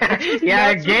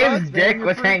 Yeah, nuts and Gabe's butts, dick man. You're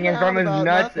was hanging freaking from out his about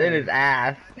nuts nothing. and his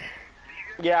ass.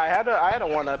 Yeah, I had to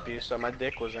one up you, so my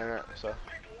dick was in it. So.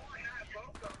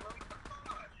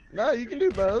 No, you can do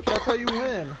both. That's how you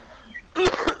win.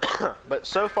 But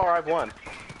so far I've won.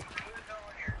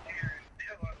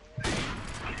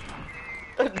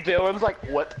 Dylan's like,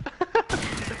 what?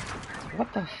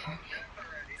 What the fuck?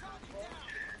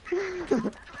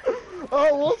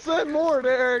 Oh, we'll send more,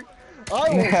 Derek. I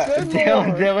will send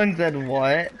more. Dylan said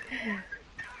what?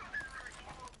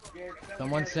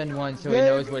 Someone send one so he Gabe.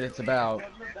 knows what it's about.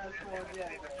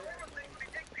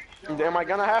 Am I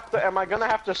gonna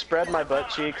have to spread my butt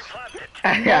cheeks?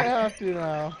 I have to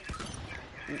now.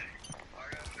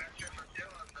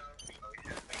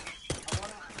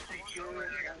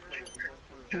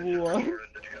 What?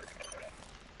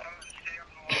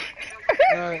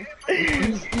 Alright.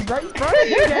 He's right in front of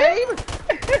you, Gabe!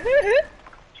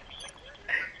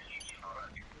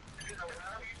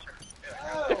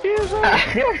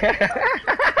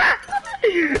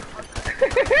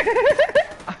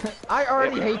 I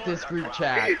already hate this group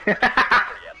chat.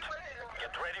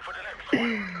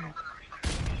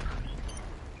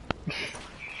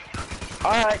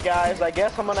 Alright guys, I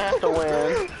guess I'm gonna have to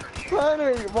win.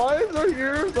 Hunter, why is our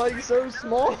ears like so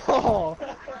small? God!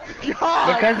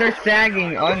 Because they're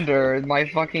sagging under my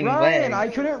fucking Ryan, leg. I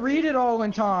couldn't read it all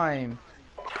in time.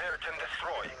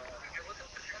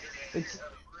 It's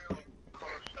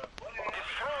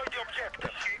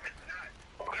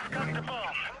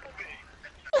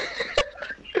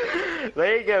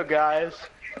There you go, guys.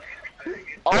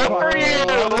 All for you!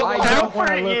 I All don't want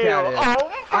for to look you! at it. All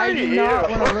for I do you! not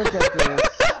want to look at this.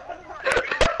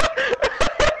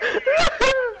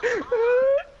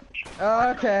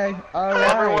 Okay,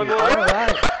 alright, Everyone do it.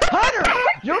 alright. Hunter!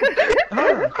 You're...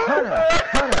 Hunter!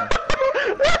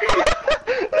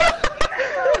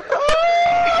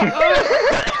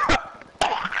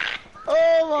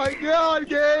 Oh my God,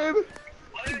 Gabe!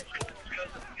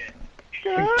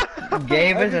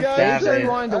 Gabe is Have you a guys savage.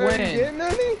 wanted to are you win. getting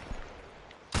any?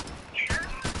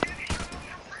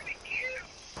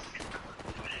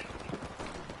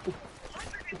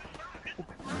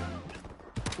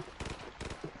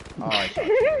 Oh, I shot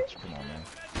the bitch. Come on, man.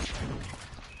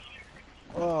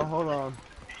 Oh, hold on.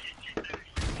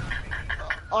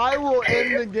 I will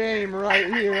end the game right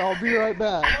here. I'll be right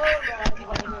back.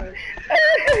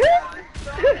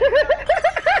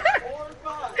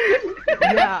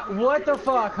 Yeah, what the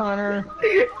fuck, Hunter?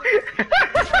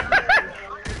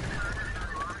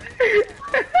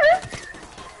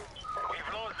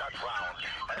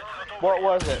 What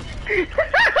was it?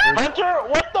 Hunter,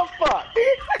 what the fuck?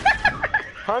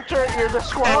 Hunter, you're Alright,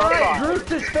 disqualified. group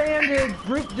disbanded.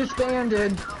 Group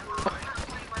disbanded.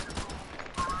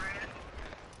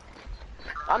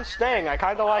 I'm staying, I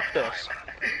kinda like this.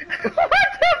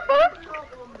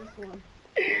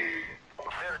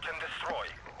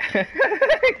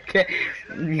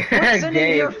 What's in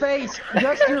Gabe. your face?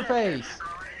 Just your face.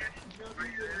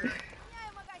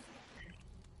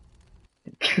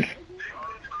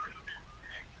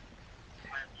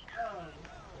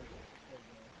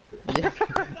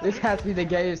 This has to be the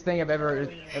gayest thing I've ever...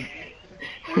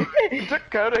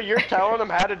 Dakota, you're telling them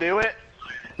how to do it?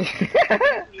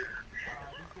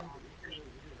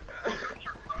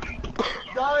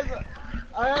 Guys,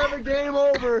 I have a game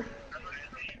over.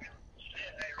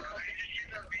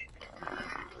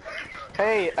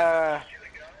 Hey,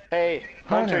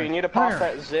 Hunter, you need to pop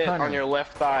that zit on your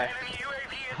left thigh.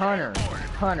 Hunter,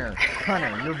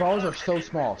 your balls are so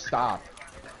small. Stop.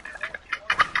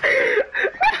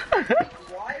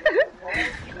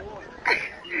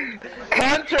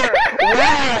 Hunter,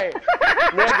 why?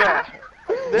 Nigga.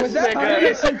 This Was that Hunter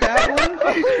that sent that one?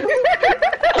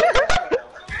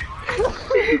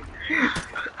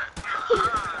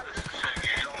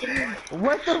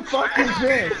 What the fuck is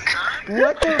this?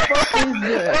 What the fuck is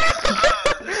this?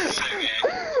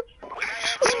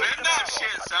 Spin that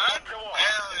shit, son.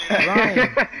 Hell yeah.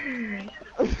 Ryan.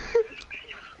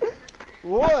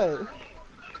 What?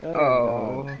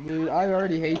 Oh. Dude, I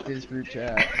already hate this group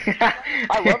chat.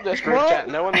 I love this group chat.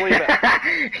 No one leave it.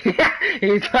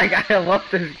 He's like, I love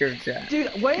this group chat.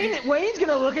 Dude, Wayne's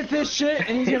gonna look at this shit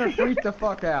and he's gonna freak the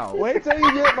fuck out. Wait till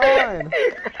you get mine.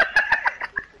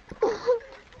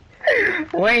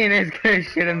 Wayne is gonna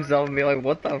shit himself and be like,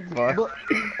 what the fuck? But,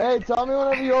 hey, tell me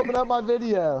whenever you open up my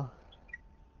video.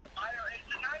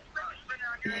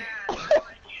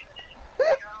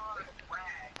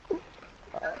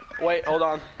 Wait, hold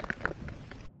on.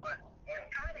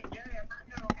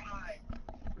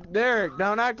 Derek,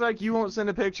 don't act like you won't send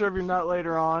a picture of your nut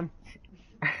later on.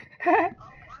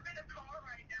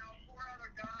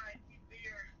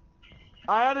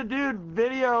 I had a dude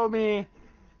video me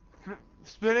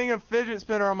spinning a fidget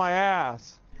spinner on my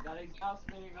ass. That he's now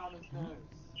spinning on his nose.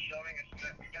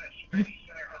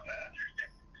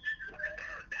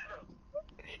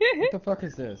 What the fuck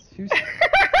is this? Who's...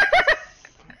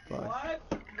 What?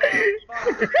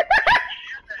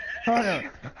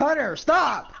 Hunter,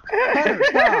 stop! Hunter,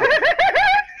 stop!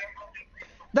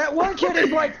 That one kid is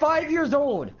like 5 years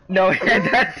old. No,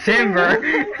 that's Timber.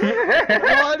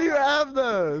 Why do you have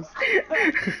those?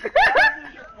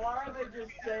 Why are they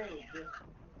just saved?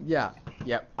 Yeah,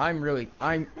 yep.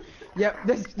 Yep.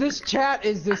 This chat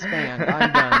is this man.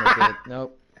 I'm done with it.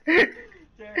 Nope.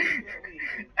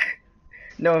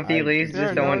 No, if he I- leaves, There,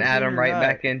 just don't no, add it's him in right your nut.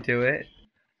 back into it.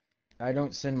 I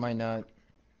don't send my nut.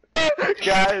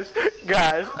 Guys.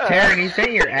 Taryn, he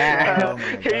sent your ass. Oh my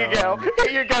Here you go.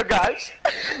 Here you go, guys.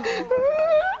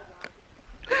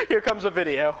 Here comes a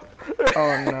video.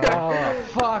 Oh no. Oh,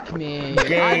 fuck me.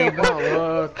 Gabe. I don't wanna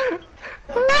look.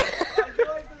 I feel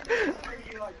like this is gonna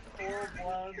be like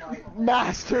full-blown, like...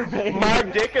 Masturbate. My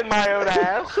dick in my own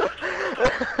ass.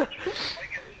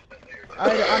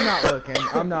 I'm not looking.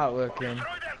 I'm not looking.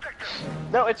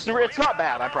 No, it's not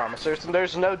bad. I promise.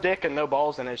 There's no dick and no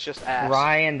balls in it. It's just ass.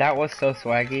 Ryan, that was so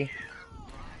swaggy.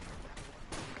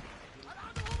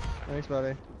 Thanks,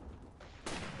 buddy.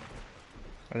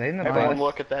 Are they in the Everyone bus?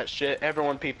 look at that shit.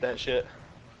 Everyone peep that shit.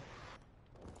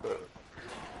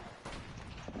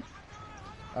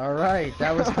 Alright,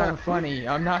 that was kind of funny.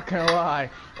 I'm not gonna lie.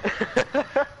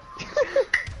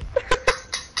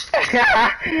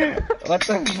 What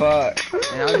the fuck?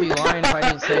 And I'd be lying if I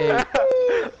didn't say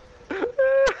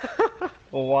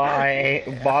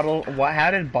Why bottle? What?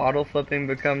 How did bottle flipping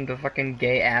become the fucking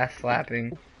gay ass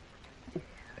slapping?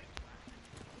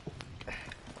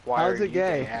 Why How's are it you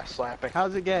gay? ass slapping?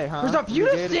 How's it gay, huh? First off, you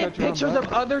Is it just gay to sent touch your own pictures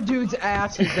butt? of other dudes'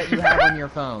 asses that you have on your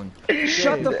phone.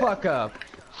 Shut the fuck up.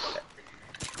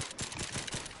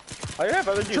 Why do you have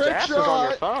other dudes' Trick asses on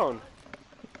your shot. phone?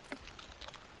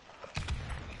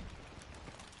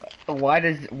 Why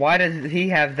does he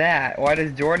have that? Why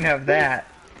does Jordan have that?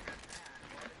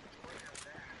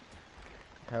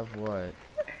 Have what?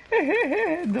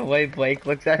 The way Blake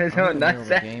looks at his I'm own in the middle of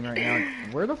the nutsack. game right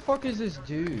now. Where the fuck is this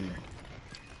dude?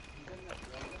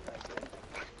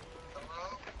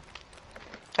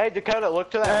 Hey Dakota,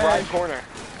 look to that Hey. right corner.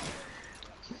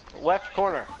 Left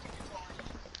corner.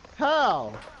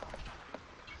 How?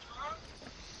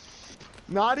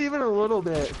 Not even a little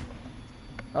bit.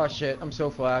 Oh shit, I'm so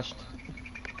flashed.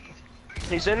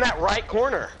 He's in that right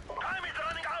corner.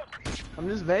 I'm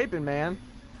just vaping, man.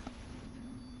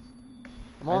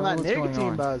 I'm I on don't that know what's going nicotine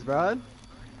on. buzz, bud.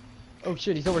 Oh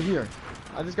shit, he's over here.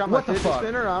 I just got my What the fidget fuck?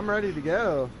 spinner. I'm ready to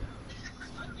go.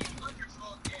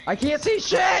 I can't see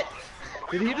shit!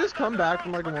 Did he just come back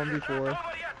from like a 1v4?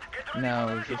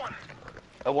 No, it's just...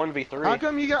 A 1v3. How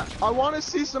come you got? I want to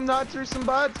see some nuts or some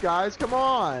butts, guys. Come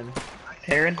on.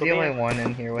 Taryn's the Come only here. one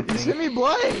in here with You send me. me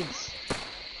blades.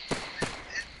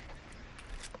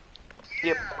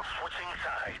 Yep.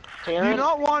 You Taryn,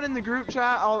 not want in the group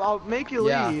chat? I'll make you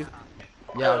Yeah. leave.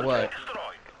 Yeah, what?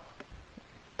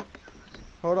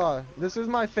 Hold on. This is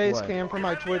my face What? cam for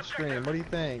my Twitch stream. What do you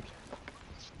think?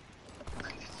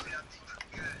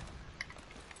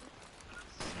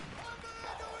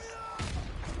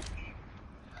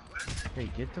 Hey,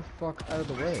 get the fuck out of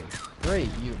the way. Great,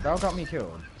 you Val got me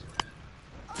killed.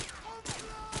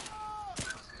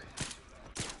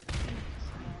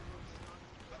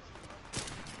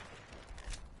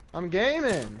 I'm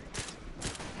gaming.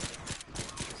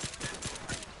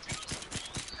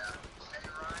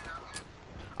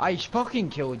 I fucking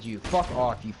killed you. Fuck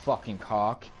off, you fucking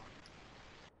cock.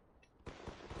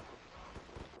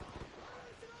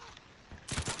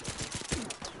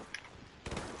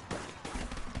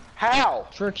 How?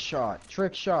 Trick shot,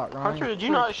 Ryan. Hunter, did you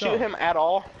Trick not shot. shoot him at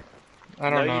all? I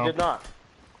don't know. No, you did not.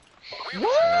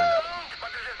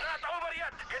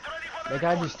 That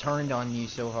guy just turned on you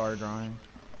so hard, Ryan.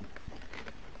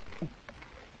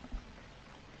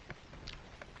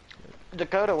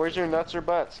 Dakota, where's your nuts or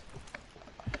butts?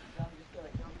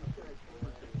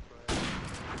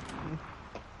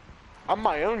 I'm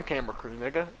my own camera crew,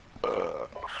 nigga.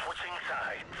 Switching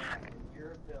sides.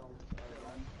 You're a film.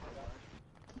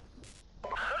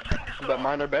 But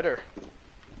mine are better.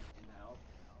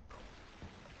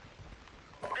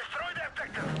 Destroy the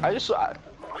objective. I just...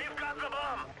 We've got the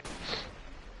bomb.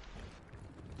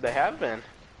 They have been.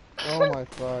 Oh my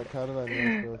fuck, how did I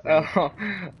miss both of them? Oh,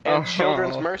 And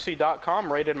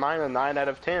childrensmercy.com rated mine a 9 out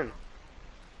of 10.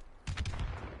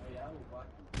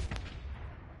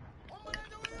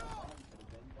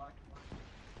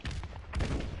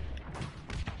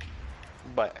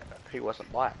 But he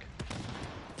wasn't black.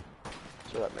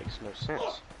 So that makes no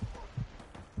sense.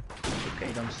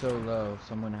 Wait, I'm so low.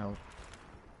 Someone help.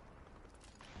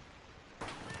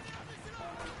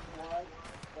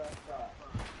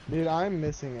 Dude, I'm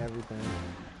missing everything.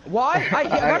 Why? I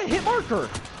got a hit marker.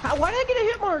 Why did I get a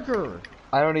hit marker?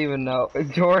 I don't even know.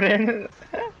 Jordan.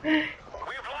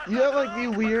 You have like the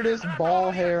weirdest ball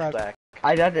hair. Back.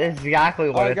 That's exactly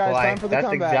what Alright, it's guys, time like. for the That's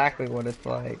comeback. exactly what it's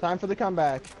like. Time for the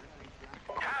comeback.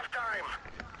 Halftime.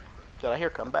 Did I hear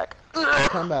comeback?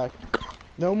 Comeback.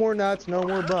 No more nuts, no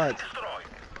more butts. Destroy.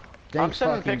 Thank I'm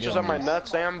sending fucking pictures of my goodness.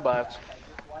 nuts and butts.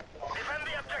 Defend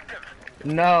the objective.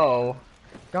 No.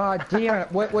 God damn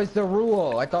it, what was the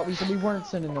rule? I thought we said we weren't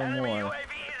sending no Enemy more. UAV is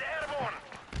airborne.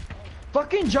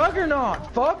 Fucking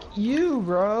Juggernaut! Fuck you,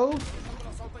 bro!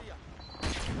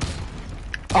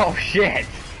 Oh shit.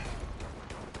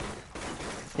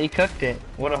 He cooked it.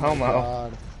 What a homo.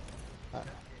 God.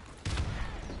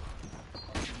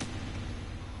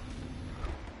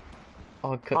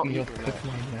 I'll cook I'll you. eat your Cook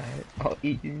my nut. I'll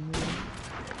eat you.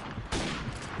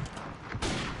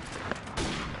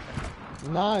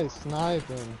 Nice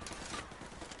sniping.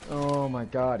 Oh my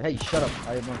god. Hey, shut up.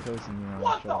 I have more codes than you.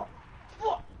 What the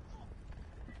fuck?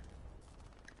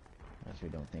 Actually,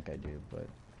 don't think I do, but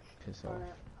piss off.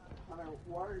 Hunter,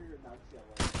 why are your nuts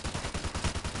yellow?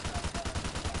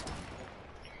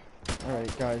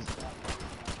 Alright, guys.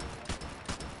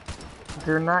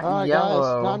 You're not Alright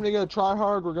yellow. guys, time to go try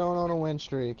hard. We're going on a win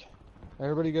streak.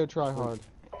 Everybody go try hard.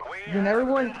 Then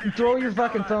everyone throw your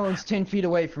fucking phones 10 feet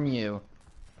away from you.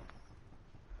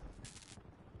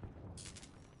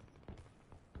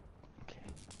 Okay,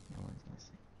 no one's gonna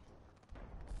see.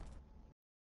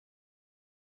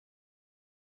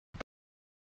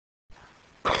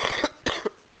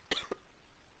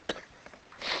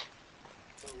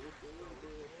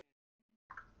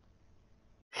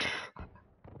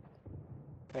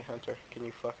 Hey Hunter, can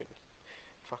you fucking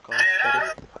fuck off,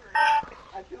 buddy?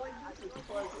 I feel like this is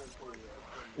pleasure for you.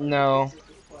 No. This is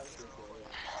pleasure for you.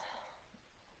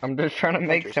 I'm just trying to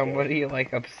make Hunter's somebody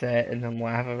like upset and then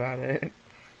laugh about it.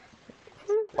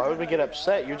 Why would we get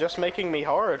upset? You're just making me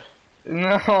hard.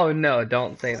 No, no,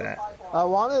 don't say that. I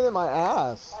wanted it in my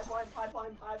ass.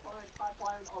 Pipeline.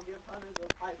 I'll give Hunter the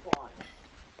pipeline.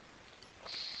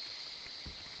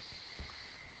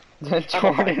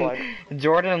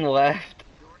 Jordan left.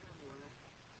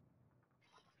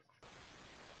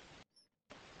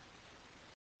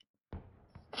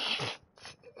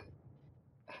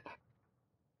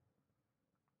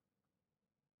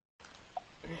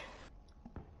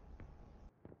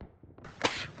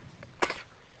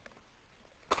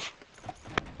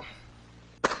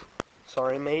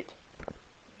 Sorry, mate.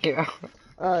 Yeah.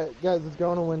 Alright guys, let's go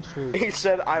on a win streak. He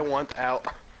said I want out.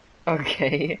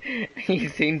 Okay.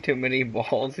 He's seen too many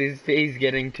balls. He's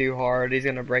getting too hard. He's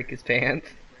gonna break his pants.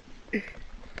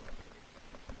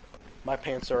 My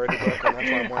pants are already broken,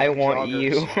 that's why I'm I wearing want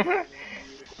you.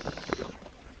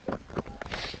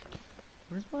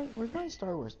 Where's my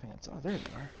Star Wars pants? Oh, there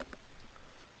they are.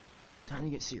 Time to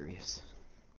get serious.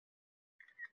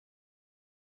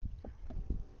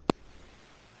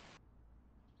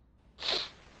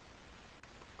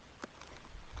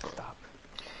 Stop.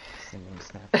 Sending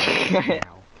Snapchat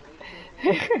now.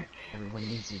 Everyone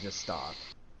needs to just stop.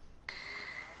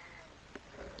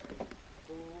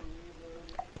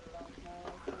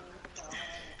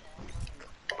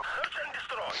 Search and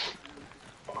destroy.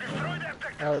 Destroy the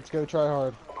objective. Alright, let's go try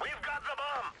hard. We've got the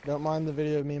bomb. Don't mind the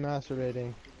video of me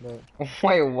masturbating, but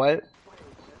Wait, what?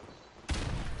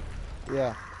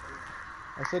 yeah.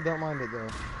 I said don't mind it though.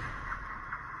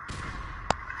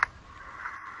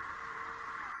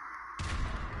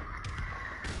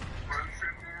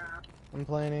 I'm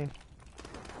planning.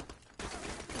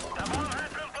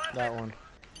 That one.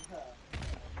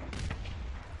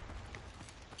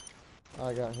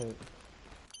 I got hit.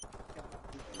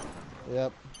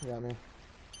 Yep, got me.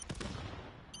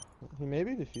 He may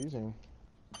be defusing.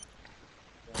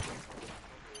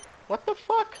 What the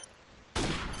fuck? No,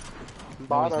 he's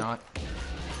Bottom. not.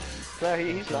 No,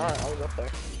 he's not. I was up there.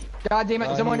 God damn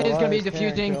it, someone he is gonna be was.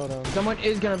 Karen killed defusing. him. Someone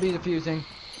is gonna be defusing.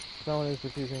 Someone is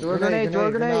defusing. Throw a grenade, throw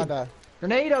a grenade. Grenada.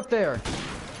 Grenade up there.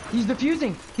 He's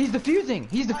defusing. He's defusing.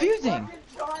 He's defusing.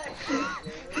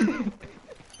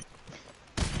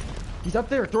 He's up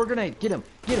there. Throw a grenade. Get him.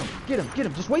 Get him. Get him. Get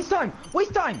him. Just waste time.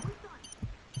 Waste time.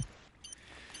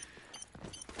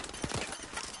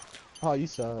 Oh, you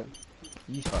suck.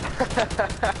 You fuck. Good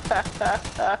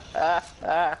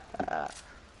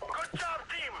job,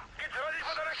 team. Get ready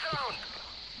for the next round.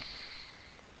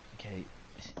 Okay.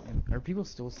 Are people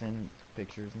still sending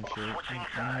pictures and shit?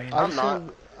 I'm not.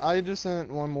 I just sent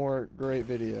one more great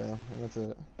video, and that's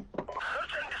it.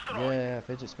 Yeah,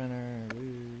 fidget spinner.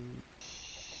 Woo.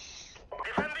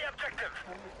 Defend the objective.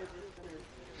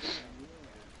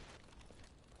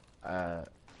 I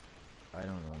don't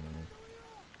know, man.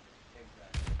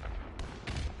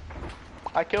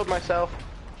 I killed myself.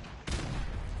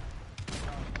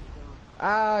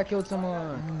 Ah, I killed Oh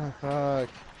someone. my fuck.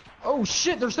 Oh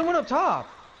shit, there's someone up top.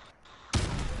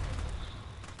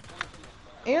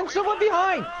 And someone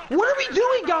behind. What are we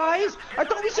doing, guys? I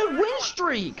thought we said win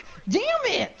streak. Damn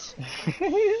it.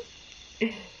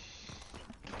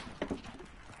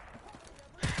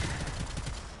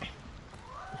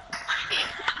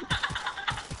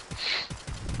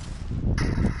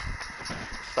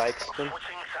 Sykeston.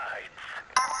 Switching sides.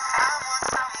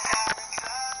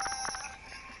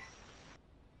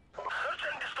 Search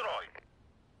and destroy.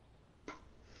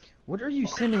 What are you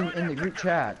sending in the group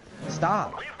chat?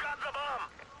 Stop. We've got the bomb.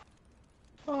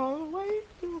 Oh, wait,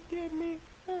 you get me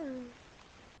hurt.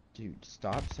 Dude,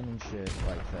 stop sending shit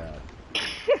like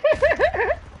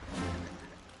that.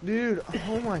 Dude,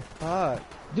 oh my fuck.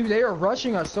 Dude, they are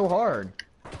rushing us so hard.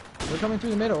 They're coming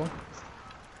through the middle.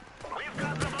 We've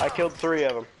got the bomb. I killed 3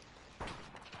 of them.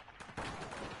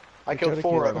 I You killed could've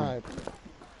 4 of killed them. Snipe.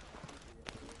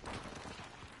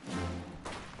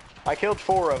 I killed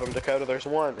 4 of them, Dakota. There's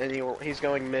one, and he's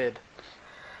going mid.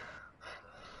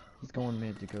 He's going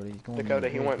mid, Dakota. He's going Dakota,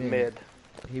 mid. he went mid.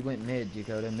 He went mid,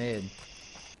 Dakota, mid.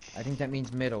 I think that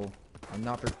means middle. I'm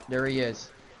not for. There he is.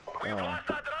 We've Oh. lost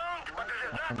that round, but this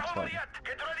is I'm not over sorry. yet.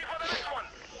 Get ready for the next one.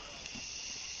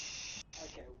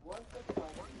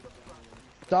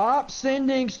 Stop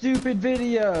sending stupid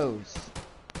videos.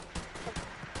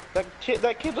 That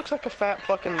kid looks like a fat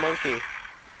fucking monkey.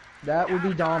 That would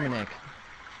be Dominic.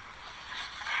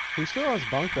 He still has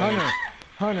bunk beds. Hunter,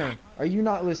 Hunter, are you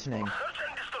not listening? Search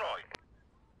and destroy.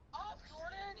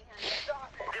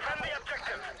 Defend the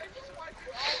objective.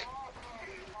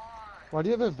 Why do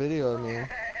you have a video of me?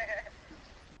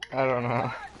 I don't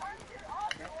know.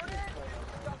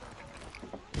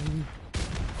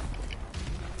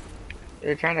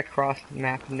 They're trying to cross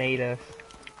map native.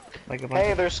 Like a bunch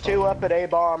Hey, of there's 2 up at A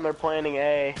bomb. They're planning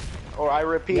A. Or I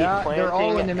repeat, Yeah, planting they're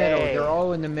all in the middle. A. They're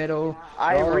all in the middle.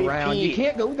 I They're all around. You repeat.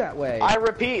 can't go that way. I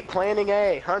repeat, planning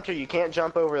A. Hunter, you can't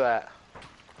jump over that.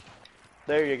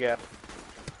 There you go.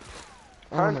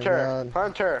 Oh my Hunter,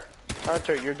 God.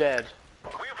 Hunter, you're dead.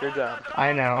 You're done.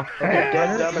 I know.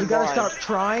 Dead, dumb, You and gotta blind. stop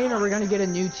trying, or we're gonna get a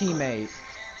new teammate.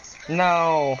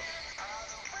 No.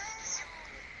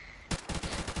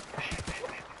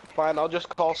 Fine, I'll just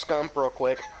call Scump real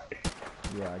quick.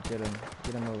 Yeah, get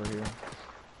him over here.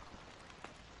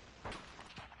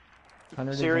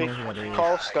 Hunter doesn't Siri, know who that is.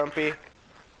 call Scumpy.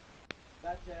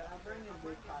 That's it. I'm bringing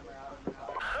big timer out of the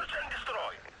house. Search and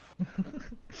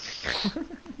destroy.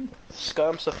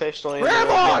 Scump's officially in the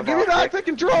Grandma, room. give me back the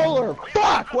controller!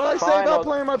 Fuck! What I say Fine, about I'll-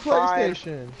 playing my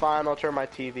PlayStation? Fine, I'll turn my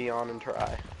TV on and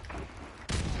try.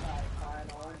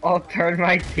 I'll turn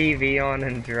my TV on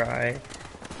and dry.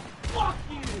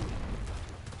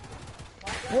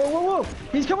 Whoa, whoa, whoa!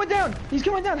 He's coming down! He's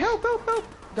coming down! Help, help, help!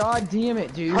 God damn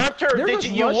it, dude. Hunter, They're did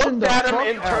just you rushing looked the at him fuck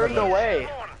and out of turned us. away?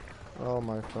 Oh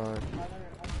my fuck.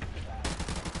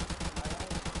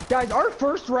 Guys, our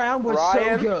first round was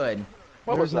Ryan? so good.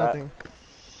 What There's was that? nothing.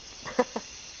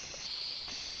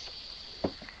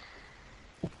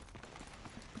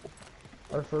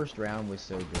 Our first round was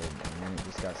so good, and then it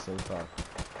just got so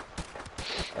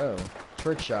fucked. Oh,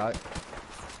 trick shot.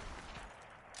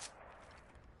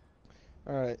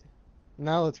 Alright.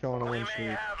 Now let's go on a win We streak.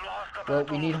 have lost the Well,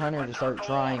 battle. we need Hunter to start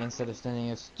trying instead of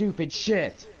sending us stupid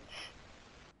shit.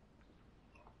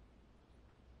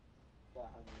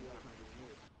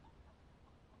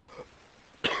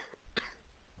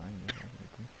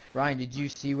 Ryan, did you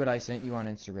see what I sent you on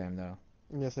Instagram though?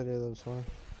 Yes, I did. That was fun.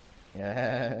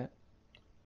 Yeah.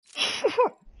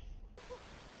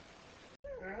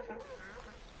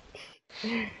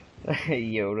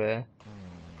 Yoda.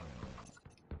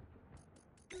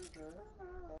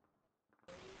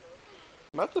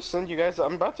 I'm about to send you guys.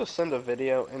 I'm about to send a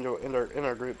video in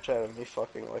our group chat of me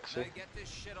fucking Can Lexi. I get this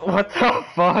shit on? What the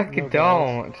fuck? No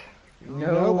Don't.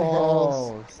 No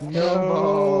balls. No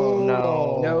balls.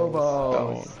 No. No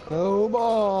balls. No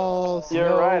balls. You're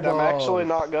No right. I'm actually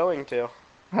balls. not going to.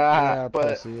 Ha. Yeah, But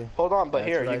pussy. hold on. But That's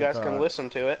here, what you I guys can thought. listen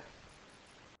to it.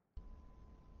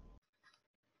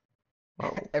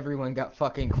 Everyone got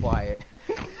fucking quiet.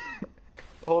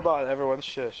 Hold on, everyone.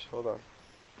 Shush. Hold on.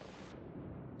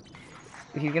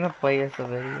 He's gonna play us a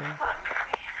video.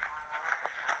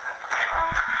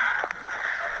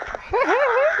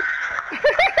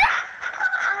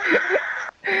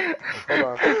 Hold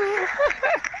on.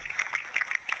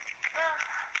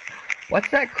 What's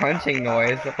that crunching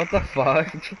noise? What the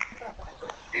fuck?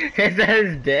 Is that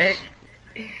his dick?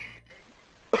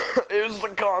 It was the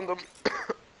condom.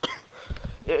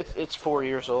 It's 4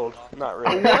 years old. Not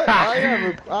really. What?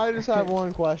 I just have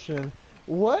one question.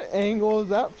 What angle is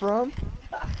that from?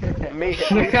 me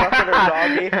fucking her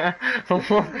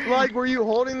doggy. Like, were you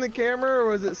holding the camera or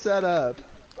was it set up?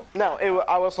 No,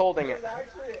 I was holding it.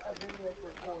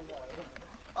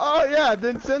 Oh yeah,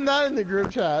 then send that in the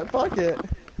group chat. Fuck it.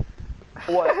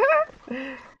 What?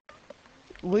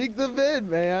 Leak the vid,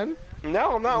 man.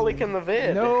 No, I'm not leaking the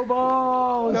vid. No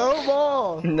balls. No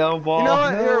balls. No ball. You know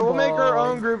what? No Here, we'll make our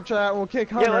balls. own group chat and we'll kick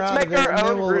Hunter Yeah, let's out make of it, our and then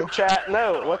own we'll- group chat.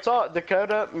 No, what's all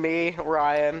Dakota, me,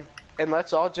 Ryan, and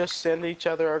let's all just send each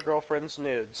other our girlfriends'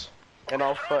 nudes, and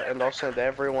I'll send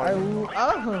everyone.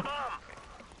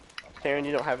 Taryn,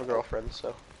 you don't have a girlfriend,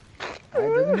 so. That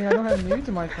doesn't mean I don't have nudes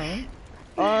on my phone.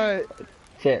 Alright,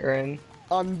 Chittrin.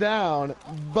 I'm down,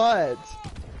 but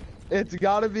it's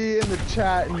gotta be in the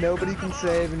chat and nobody can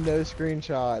save and no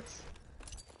screenshots.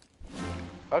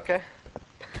 Okay.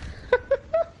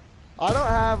 I don't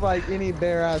have like any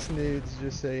bare ass nudes,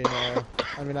 just so you know.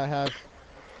 I mean, I have.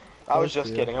 I was Those just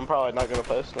two. kidding. I'm probably not gonna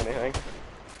post anything.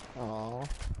 Aw.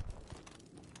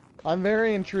 I'm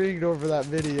very intrigued over that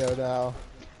video now.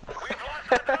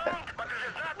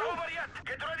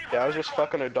 Yeah, I was just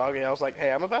fucking her doggy. I was like,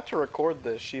 hey, I'm about to record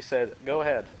this. She said, go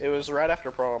ahead. It was right after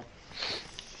prom.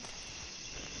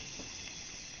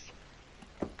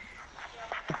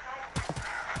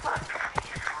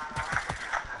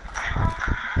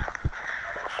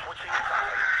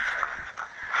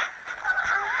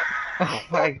 Oh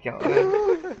my god.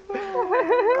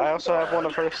 I also have one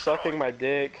of her sucking my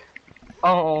dick.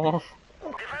 Oh.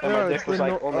 And No, my it's dick was the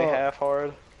like no- only oh. half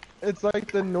hard. It's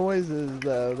like the noises,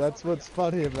 though. That's what's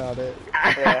funny about it.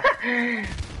 Yeah.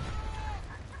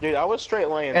 Dude, I was straight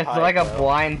laying It's tight, like a though.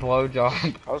 blind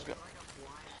blowjob. I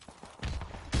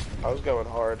was going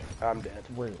hard. I'm dead.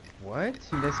 Wait, what?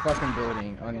 This fucking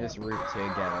building on this route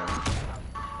together.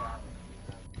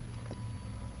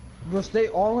 We'll stay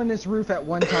all in this roof at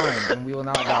one time, and we will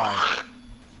not die.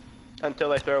 Until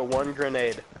they throw one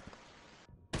grenade.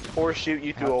 Or shoot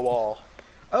you through a wall.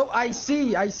 Oh, I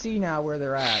see now where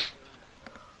they're at.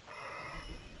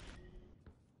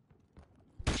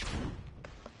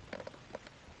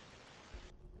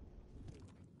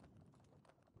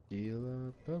 Steal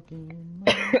a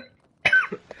Pokemon.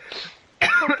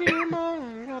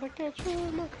 Pokemon, gotta catch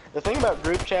one. The thing about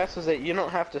group chats is that you don't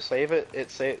have to save it.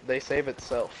 They save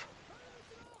itself.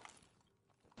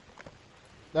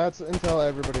 That's until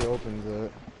everybody opens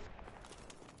it.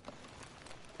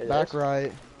 It Back is.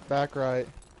 right. Back right.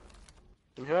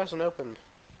 And who hasn't opened?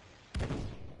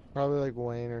 Probably like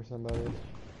Wayne or somebody.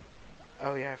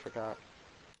 Oh yeah, I forgot.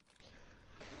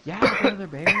 Yeah, brother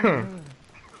bear.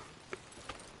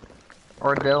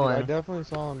 Or Dude, I Dylan. definitely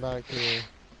saw him back here.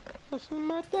 This is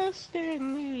my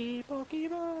destiny,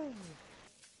 Pokemon.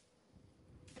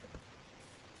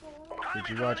 Did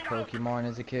you watch Pokemon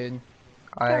as a kid?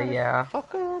 Yeah.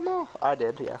 Pokemon. I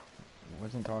did, yeah. I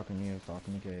wasn't talking to you, I was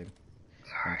talking to Gabe.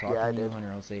 I'm talking Yeah, I to you, did.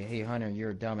 Hunter. I'll say, hey, Hunter, you're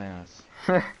a dumbass.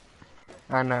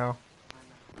 I know.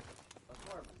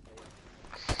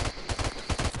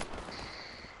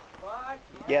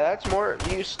 Yeah, that's more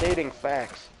you stating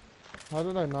facts. How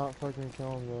did I not fucking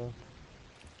kill him though?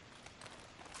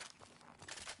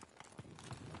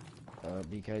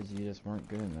 Because you just weren't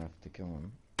good enough to kill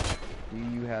him. Do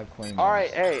you have claymores?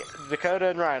 Alright, hey, Dakota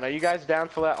and Ryan, are you guys down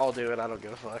for that? I'll do it, I don't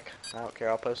give a fuck. I don't care,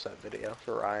 I'll post that video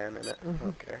for Ryan in it. I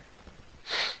don't care.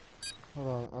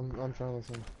 Hold on, I'm trying to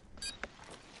listen.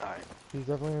 Alright. He's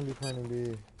definitely gonna be planning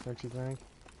B, don't you think?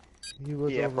 He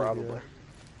was Yeah, over probably. here.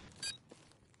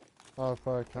 Oh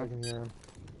fuck, I can hear him.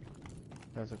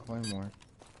 There's a claymore.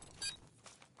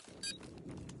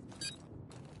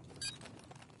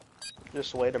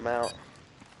 Just wait him out.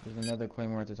 There's another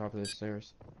claymore at the top of the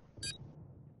stairs.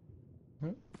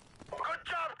 Good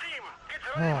job, team. Get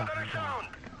Oh, ready my for the next God. round.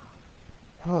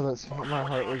 Oh, that's my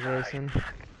heart was racing. Search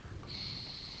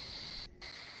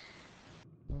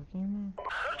and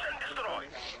destroy.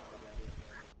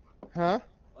 Huh?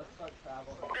 Destroy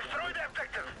the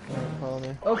objective. Follow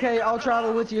me. Okay, I'll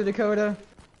travel with you, Dakota.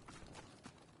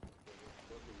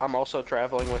 I'm also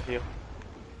traveling with you.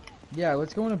 Yeah,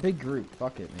 let's go in a big group.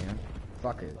 Fuck it, man.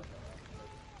 Fuck it.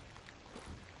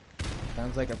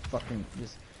 Sounds like a fucking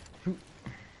just. Who?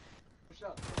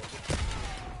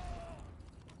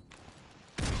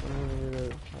 I'm gonna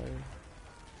need a higher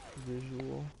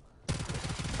visual.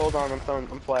 Hold on, I'm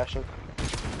flashing.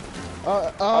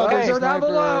 Oh, Okay. there's a They're down sniper,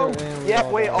 below. and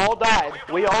Yep, we died. all died.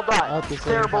 We all At died. the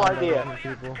same Terrible time, idea.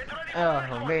 different people.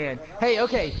 Oh man. Hey,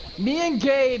 okay. Me and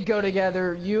Gabe go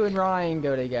together. You and Ryan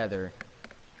go together.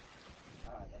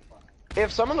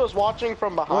 If someone was watching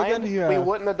from gun behind, do you we have?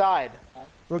 wouldn't have died.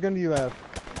 What gun do you have?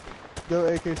 Go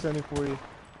AK-74. Oh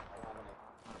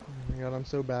my god, I'm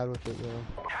so bad with it though.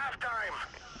 Halftime.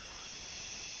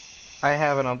 I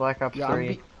have it on Black Ops Yeah,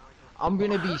 3. I'm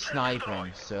gonna be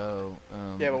sniping. So.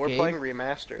 Yeah, but we're Gabe? playing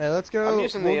remastered. Hey, let's go. I'm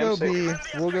using We'll the go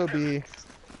M6. B. We'll go B.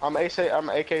 I'm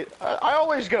AK. I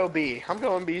always go B. I'm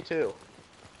going B too.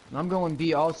 I'm going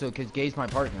B also because Gabe's my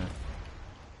partner.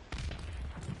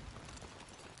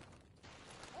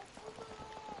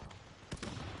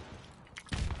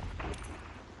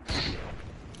 You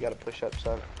gotta push up,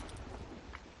 son.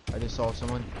 I just saw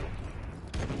someone.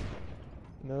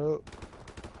 Nope.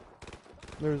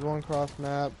 There's one cross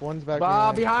map. One's back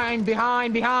Behind!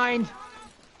 Behind!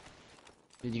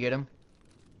 Did you get him?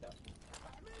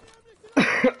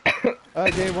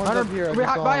 Dave, one's Hunter, up here. I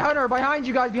just saw him. Hunter, behind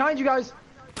you guys! Hey,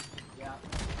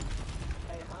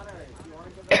 Hunter, do you want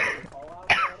to give us a call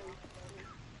out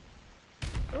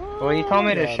Well, you told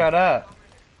me to God. shut up.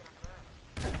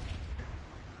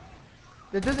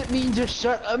 That doesn't mean just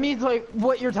shut. It means like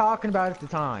what you're talking about at the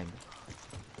time.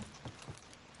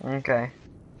 Okay.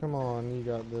 Come on, you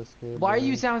got this, kid. Why man.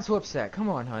 you sound so upset? Come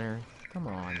on, Hunter. Come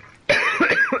on.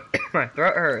 My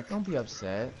throat hurts. Don't be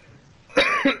upset.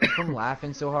 From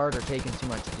laughing so hard or taking too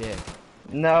much dick.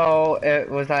 No, it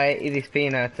was I ate these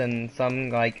peanuts and some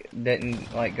like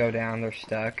didn't like go down. They're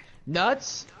stuck.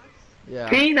 Nuts? Yeah.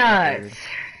 Peanuts.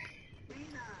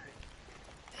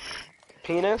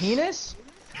 Penis? Penis?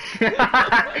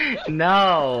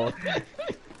 No.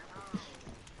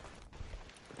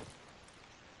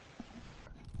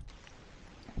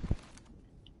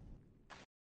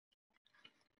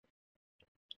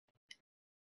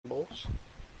 Bulls?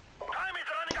 Time is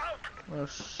running out.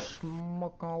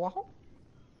 Smoke on a waffle?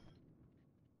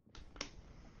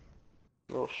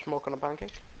 Little smoke on a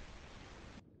pancake?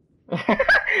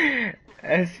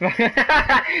 It's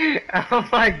oh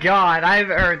my god, I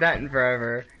haven't heard that in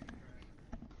forever.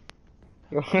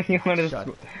 You want to? Shut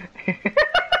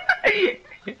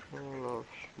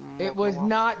It was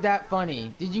not that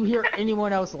funny. Did you hear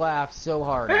anyone else laugh so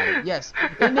hard at it? Yes,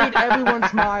 it made everyone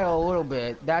smile a little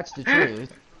bit. That's the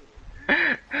truth.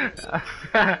 The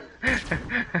bomb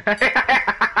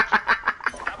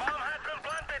has been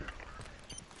planted.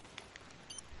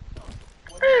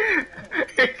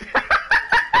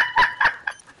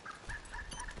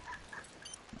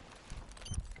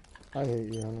 I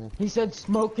hate you, Hunter. He said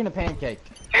smoking a pancake.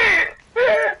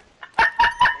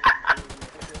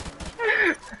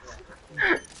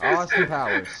 Austin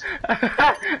Powers.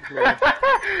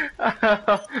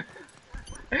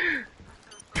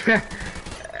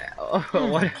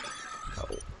 What?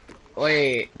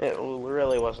 Wait, It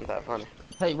really wasn't that funny.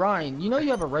 Hey Ryan, you know you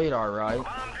have a radar, right?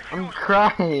 I'm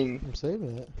crying. I'm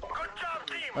saving it. Good job,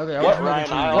 team. Okay, I What, want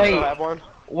Ryan? I another also Wait. have one.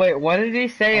 Wait, what did he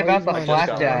say I'll about use the mine this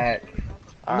flapjack? team.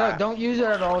 No, Alright. don't use it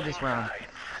at all this round.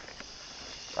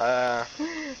 Oh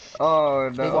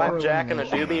Hey, no. Flapjack and a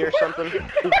doobie or something?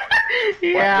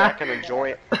 Yeah. Flapjack and a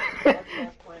joint. Destroy the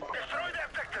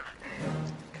objective.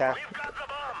 Okay. We've got the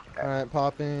bomb. Alright,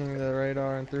 popping the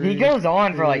radar in 3. He goes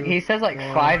on for like, two, he says like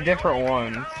one. 5 different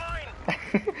ones.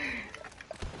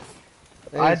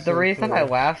 That is The so reason cool. I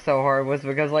laughed so hard was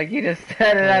because like he just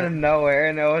said it out of nowhere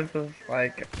and it was just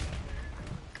like,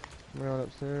 We're going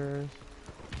upstairs.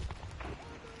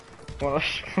 well,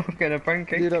 smoking a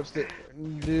pancake. Dude upstairs.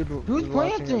 Dude Who's was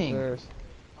watching planting? upstairs.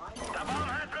 The bomb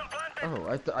has been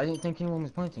planted. Oh, I didn't think anyone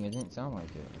was planting. It didn't sound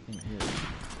like it. I didn't hear it.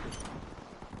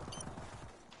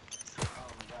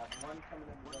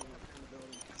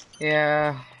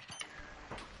 Yeah.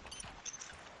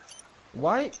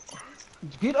 Why?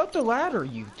 Get up the ladder,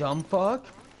 you dumb fuck.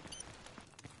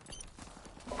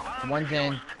 One's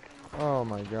in. Oh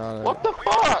my god. What the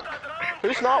fuck?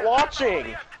 Who's not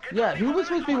watching? Yeah, who was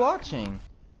supposed to be watching?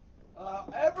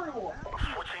 Everyone.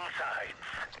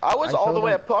 I was I all the told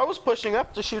way him- up. I was pushing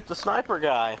up to shoot the sniper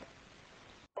guy.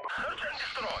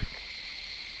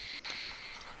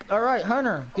 Alright,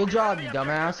 Hunter. Good job, you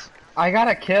dumbass. I got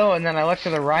a kill and then I looked to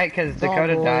the right because It's on,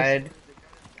 Dakota boys. died.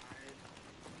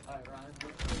 Alright, Ryan.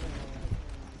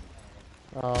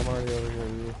 Oh, I'm already over here.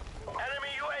 You.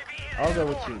 I'll go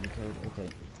with you, Dakota. Okay.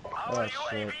 Oh,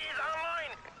 shit.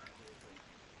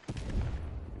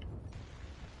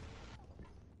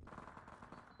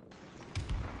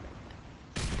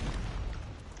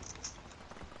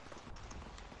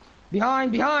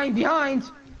 Behind, behind, behind!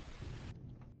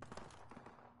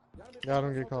 Yeah,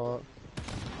 don't get caught up.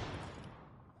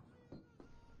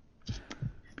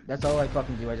 That's all I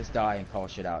fucking do. I just die and call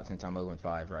shit out since I'm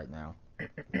 0-5 right now.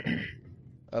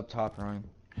 Up top, Ryan.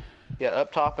 Yeah,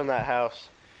 up top in that house.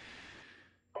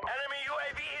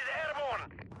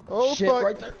 Oh Shit, fuck!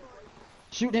 right there.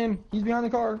 Shoot him. He's behind the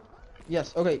car.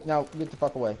 Yes, okay, now get the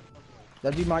fuck away.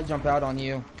 That dude might jump out on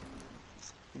you.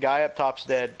 Guy up top's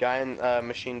dead. Guy in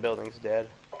machine building's dead.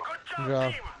 Good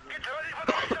job.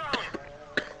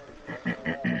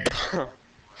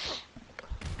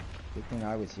 Good thing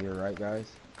I was here, right, guys?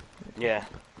 Yeah.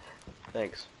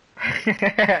 Thanks. Give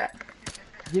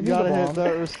You me gotta the hit bomb.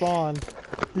 that respawn.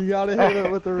 You gotta hit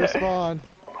it with the respawn.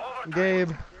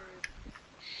 Gabe,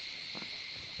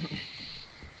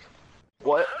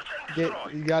 What?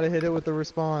 you gotta hit it with the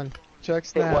respawn. Check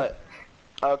Hit snap. what?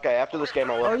 Okay, after this game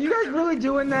I Are will. you guys really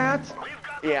doing that?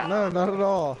 Yeah. No, not at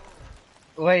all.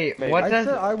 Wait, Maybe. what I said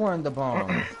does I wanted the bomb.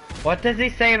 what does he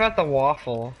say about the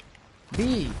waffle?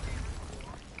 B.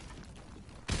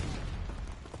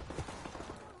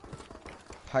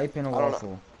 Pipe in a I don't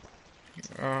know.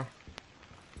 waffle.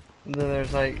 Then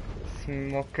there's like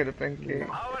smoke at a pancake.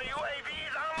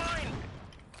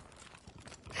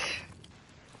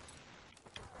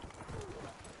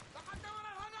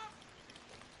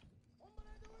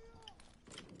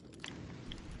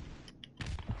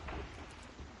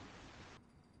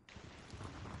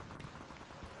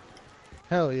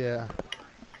 Hell yeah.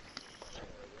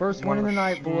 First one in the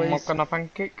night, boys. Smoke on a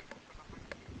pancake.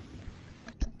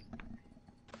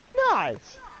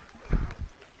 Nice.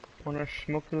 Wanna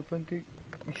smoke the pancake?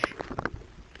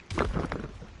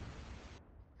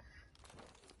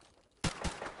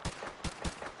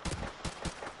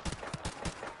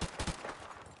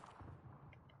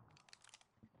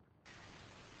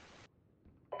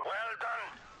 Well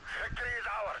done. Victory is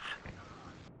ours.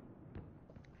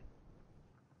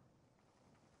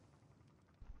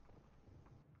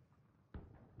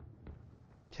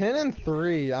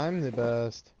 10-3. I'm the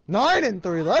best.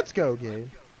 9-3. Let's go, Gabe.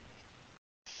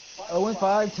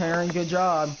 0-5, Taryn. Good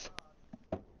job.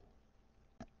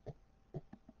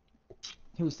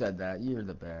 Who said that? You're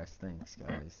the best. Thanks,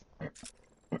 guys.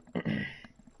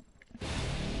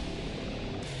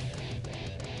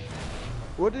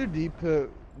 What do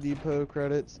depot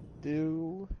credits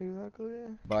do exactly?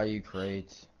 Buy you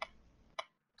crates.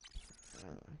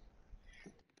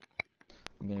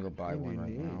 I'm gonna go buy What do one you right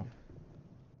need? now.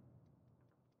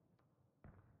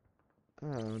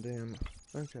 Oh damn.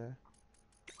 Okay.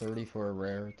 30 for a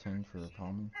rare, 10 for a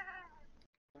common.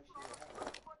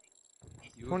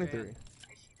 You 23. again?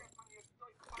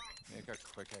 Make it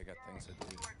quick, I got things to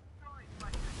do.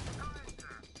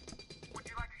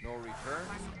 No return,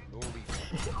 no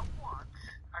refund.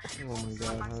 Oh my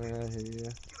god, honey, I hate you.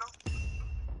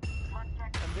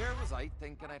 And there was I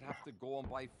thinking I'd have to go and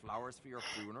buy flowers for your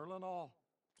funeral and all.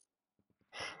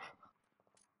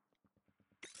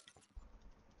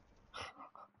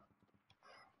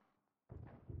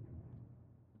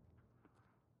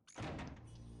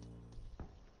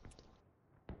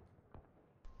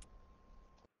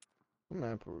 What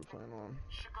map are we playing on?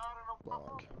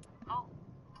 Log. No.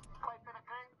 Quite been a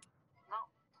crane? No.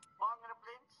 Long in a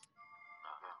blitz?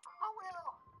 No. Oh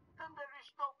well, then there is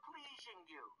no pleasing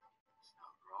you. It's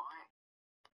not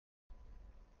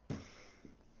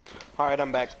right. Alright,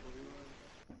 I'm back.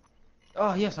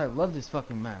 Oh, yes, I love this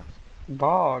fucking map.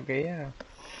 Bog, yeah.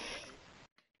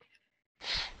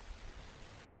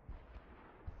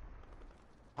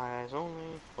 Eyes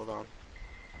only. Hold on.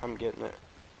 I'm getting it.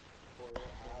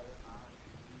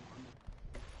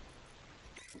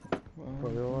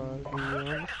 For your eyes, do you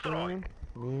understand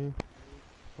me?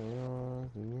 For your eyes,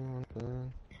 do you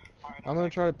understand? I'm gonna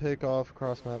try to pick off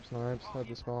cross map snipes at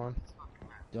the spawn.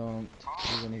 Don't.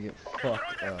 You're gonna get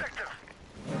fucked up.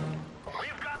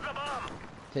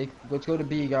 Let's go to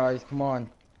B, guys. Come on.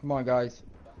 Come on, guys.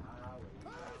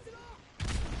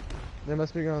 They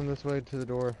must be going this way to the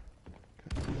door.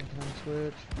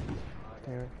 switch.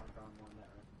 Damn it.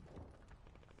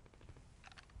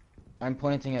 I'm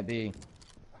planting at B.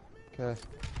 Okay.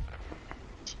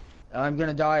 I'm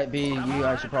gonna die at B. You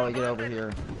guys should probably get over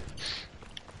here.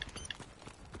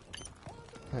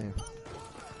 Hey.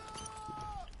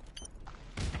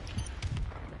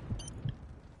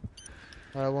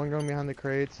 One going behind the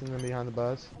crates and then behind the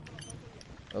bus.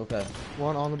 Okay.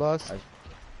 One on the bus.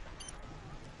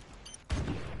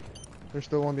 There's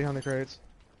still one behind the crates.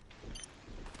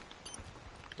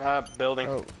 Building.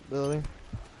 Oh, building.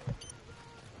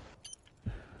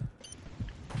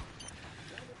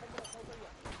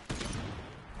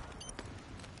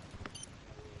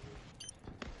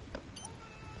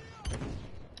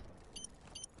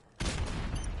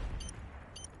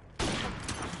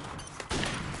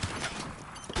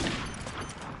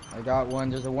 I got one.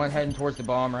 There's a one heading towards the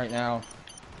bomb right now.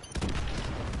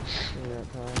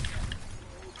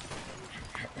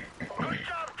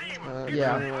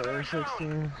 Yeah.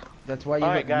 16. That's why you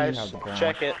Alright, let me guys, have the bomb.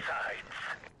 check it.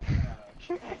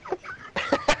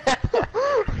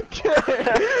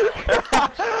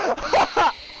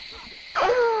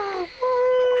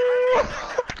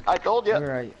 I told you.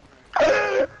 Alright.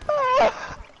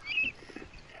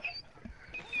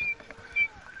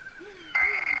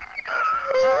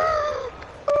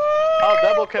 Oh,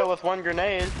 double kill with one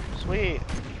grenade. Sweet.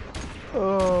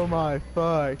 Oh my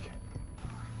fuck.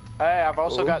 Hey, I've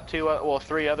also got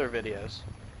three other videos.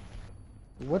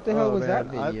 What the hell was that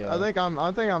video? I think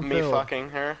I'm Me filled. fucking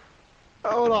her.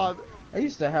 Hold on. I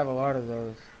used to have a lot of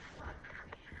those.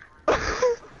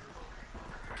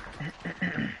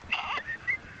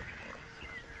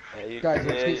 Guys,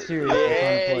 let's get serious.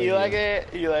 Yeah, you like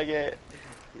it? You like it?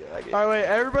 You like it? Alright, wait,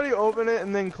 everybody open it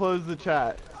and then close the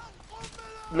chat.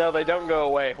 No, they don't go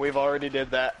away. We've already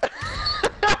did that.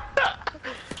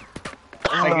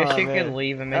 I guess you man. could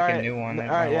leave and make a new one.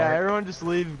 Alright, yeah, everyone just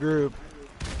leave group.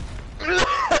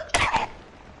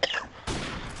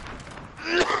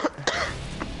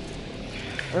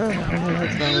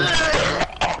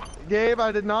 Gabe,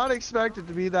 I did not expect it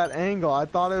to be that angle. I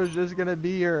thought it was just gonna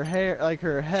be your hair, like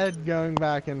her head going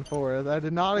back and forth. I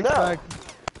did not expect.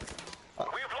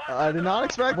 I did not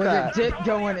expect that. Was it dick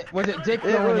going? Was it dick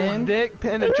It going was in? dick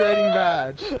penetrating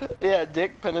badge. Yeah,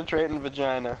 dick penetrating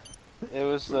vagina. It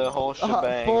was the whole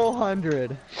shebang. Full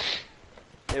 100.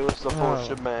 It was the full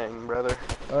shebang, brother.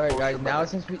 All right, Full guys. shebang. Now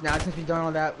since we've done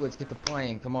all that, let's get to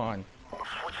playing. Come on.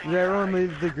 Did everyone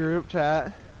leave the group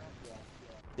chat?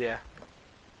 Yeah.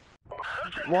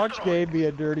 Watch Gabe be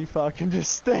a dirty fuck and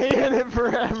just stay in it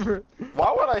forever.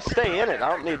 Why would I stay in it? I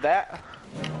don't need that.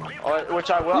 Which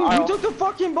I will. Dude, you took the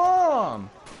fucking bomb.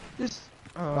 Just.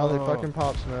 Oh, they fucking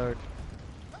pop smoke.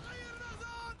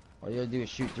 All you gotta do is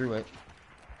shoot through it.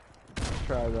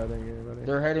 Try that again, buddy.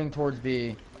 They're heading towards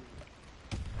B.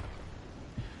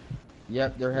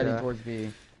 Yep, they're heading Yeah. towards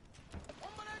B.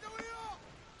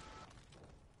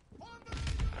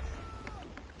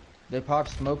 They popped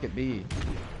smoke at B.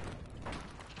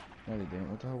 No, they didn't.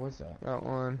 What the hell was that? Got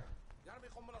one.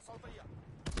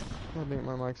 I think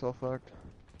my mic's all fucked.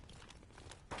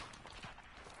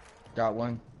 Got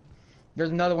one. There's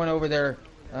another one over there.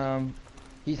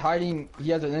 He's hiding. He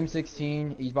has an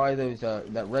M16. He's by those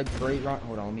that red crate.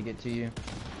 Hold on, let me get to you.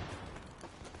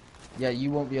 Yeah,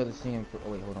 you won't be able to see him.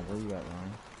 Oh wait, hold on. Where you at,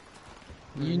 Ryan?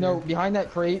 You know, behind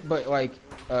that crate, but like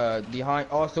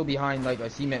behind like a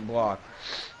cement block.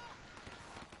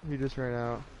 He just ran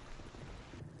out.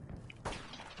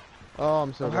 Oh,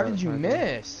 I'm so How bad did at you sniping.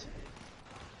 miss?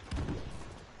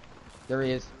 There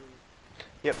he is.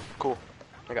 Yep. Cool.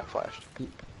 I got flashed.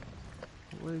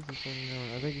 Where is this thing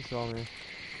going? I think he saw me.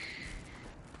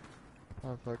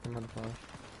 Oh fuck, I'm on fire.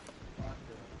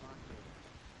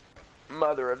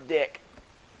 Mother of dick.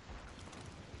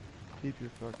 Keep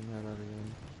your fucking head out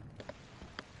again.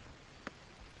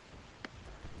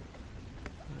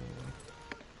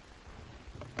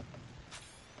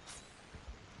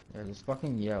 Yeah, just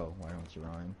fucking yell. Why don't you,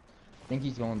 Ryan? I think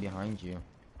he's going behind you.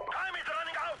 Time is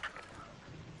running out.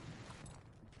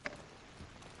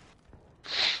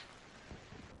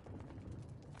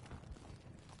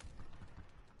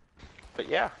 But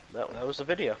yeah, that was the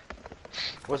video.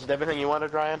 Was it everything you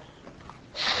wanted, Ryan?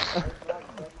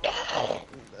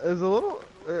 It's a little.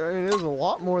 I mean, it was a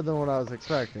lot more than what I was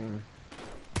expecting.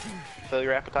 Fill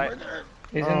your appetite?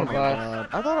 He's Oh in the my bus. god.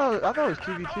 I thought it was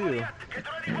 2v2.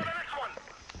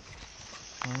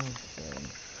 Okay.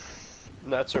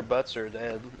 Nuts or butts are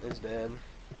dead. Is dead.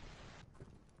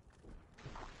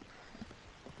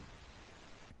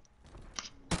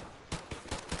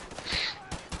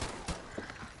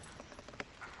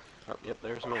 Oh, yep,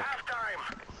 there's me.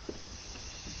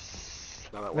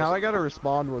 No, that Now I wasn't. gotta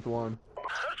respond with one.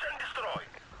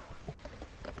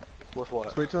 With what?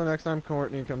 Just wait till the next time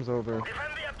Courtney comes over.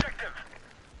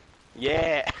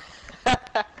 Yeah.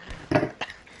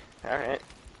 Alright.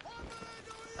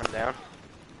 I'm down.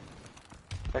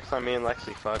 Next time me and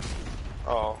Lexi fuck.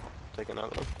 Oh, take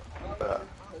another one.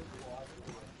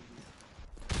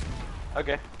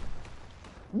 Okay.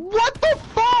 What the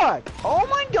fuck? Oh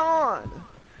my god!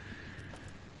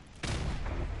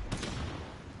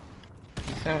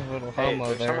 You sound a little Hey, homo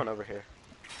there's there. someone over here.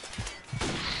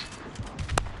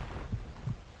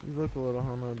 You look a little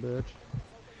homo, bitch.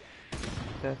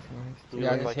 That's nice. You Yeah,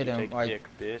 I look just like hit you him, take like, dick,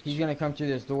 bitch. He's gonna come through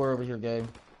this door over here, Gabe.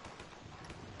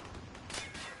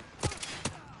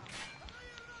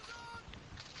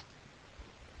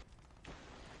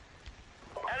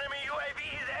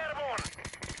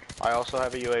 I also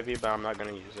have a UAV, but I'm not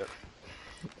gonna use it.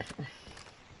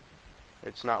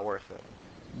 It's not worth it.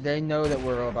 They know that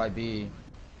we're all by B.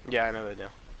 Yeah, I know they do.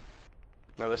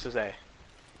 No, this is A.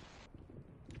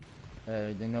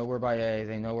 They know we're by A.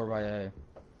 They know we're by A.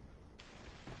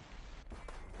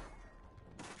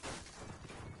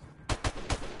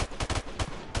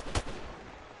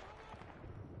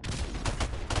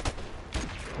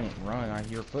 Can't run. I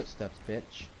hear footsteps,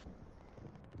 bitch.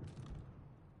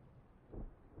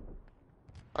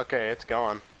 Okay, it's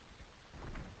gone.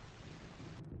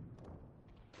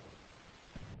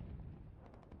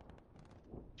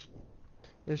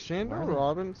 Is Chandra Why did-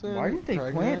 Robinson Why didn't they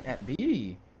pregnant? plant at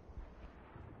B?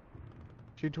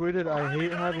 She tweeted, "I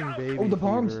hate having baby Oh, the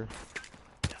bombs! fever."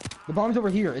 The bomb's over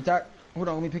here. It's at. Hold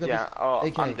on, let me pick up Yeah, this oh,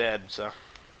 AK. I'm dead, so.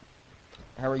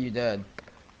 How are you dead?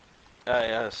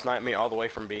 Yeah, sniped me all the way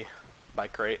from B. By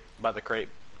the crate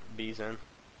B's in.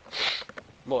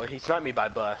 Well, he sniped me by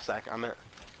bus, I meant.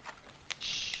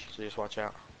 So just watch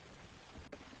out.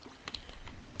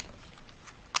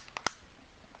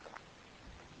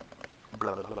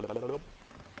 Blah, blah, blah, blah, blah, blah.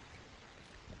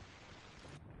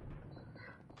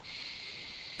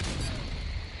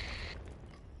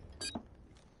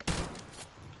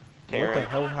 What the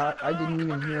hell? I didn't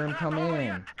even hear him come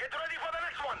in.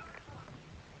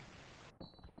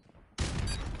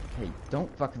 Hey,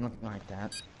 don't fucking look like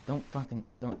that. Don't.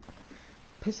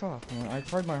 Piss off, man. I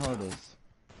tried my hardest.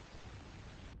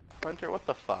 Hunter, what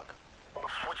the fuck?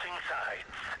 Switching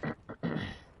sides.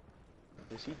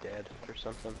 Is he dead or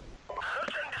something?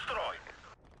 Search and destroy.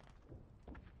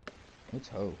 It's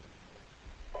hope.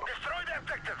 Destroy the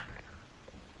objective.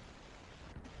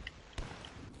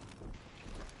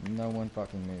 No one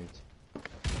fucking moved.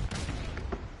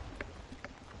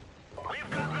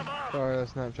 We've got the bomb. Sorry, I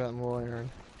Snapchat and Lil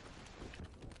Aaron.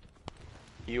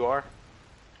 You are?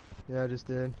 Yeah, I just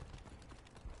did.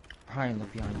 Ryan,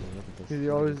 look behind you. Look at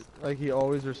this. He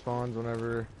always responds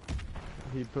whenever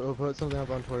he'll put something up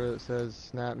on Twitter that says,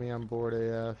 "Snap me, I'm bored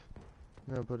AF."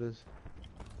 And he'll put his.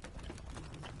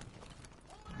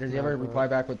 Does he ever reply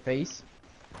back with face?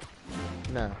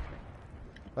 No.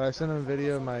 But I sent him a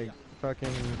video of my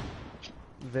fucking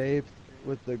vape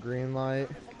with the green light,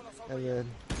 and then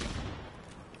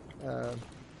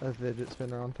a fidget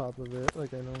spinner on top of it,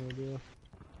 like I normally do.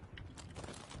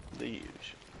 The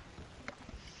huge.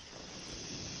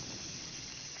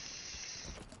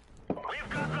 We've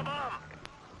got the bomb.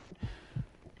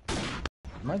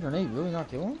 My grenade really not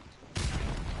kill him?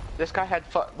 This guy had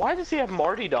why does he have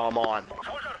Marty Dom on?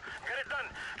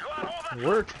 It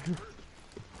worked.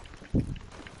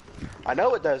 I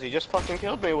know it does, he just fucking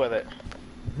killed me with it.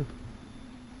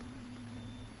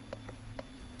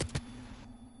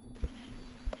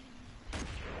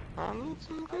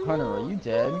 Hunter, are you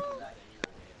dead?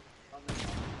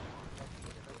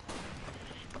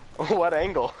 What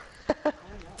angle?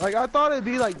 Like, I thought it'd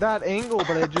be like that angle,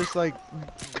 but it just like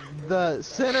the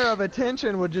center of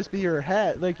attention would just be her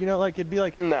head. Like, you know, like it'd be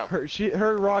like No.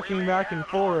 her rocking back and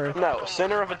forth. No,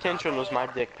 center of attention was my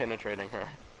dick penetrating her.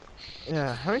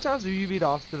 Yeah. How many times have you beat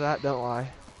off to that? Don't lie.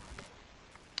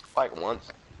 Like once,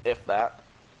 if that.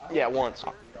 Yeah, once.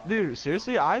 Dude,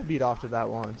 seriously, I've beat off to that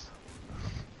once.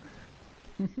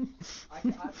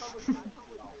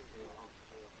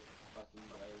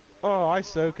 Oh, I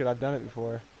so could. I've done it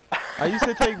before. I used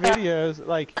to take videos,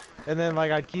 like, and then,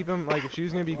 like, I'd keep them, like, if she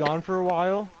was gonna be gone for a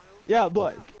while. Yeah,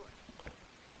 Blake.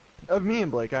 Of me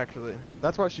and Blake, actually.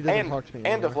 That's why she doesn't talk to me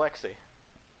And of anymore. Lexi.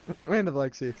 And of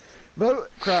Lexi.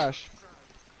 Vote Crash.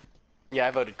 Yeah,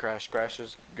 I voted Crash. Crash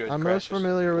is good. I'm Crash most is-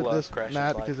 familiar with love this Crash's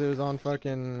map life. because it was on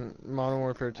fucking Modern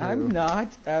Warfare 2. I'm not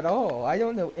at all. I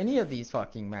don't know any of these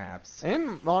fucking maps.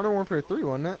 And Modern Warfare 3,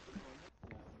 wasn't it?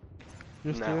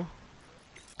 Just No. two?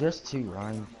 Just two,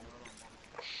 Ryan.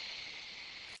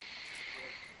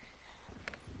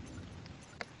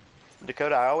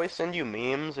 Dakota, I always send you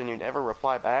memes and you never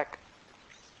reply back.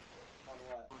 On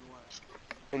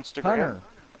what? Instagram. Hunter.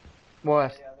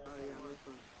 What? Yeah, they're really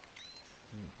good.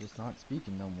 You're just not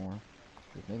speaking no more.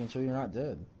 Just making sure you're not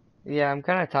dead. Yeah, I'm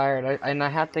kind of tired. And I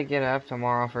have to get up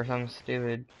tomorrow for some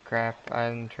stupid crap.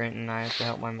 I'm Trenton. I have to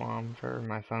help my mom for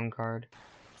my phone card.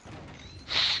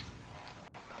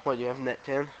 What, you have net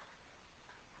 10?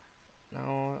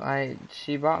 No,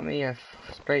 she bought me a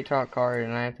Straight Talk card,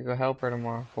 and I have to go help her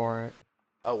tomorrow for it.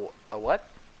 A what?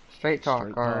 Straight Talk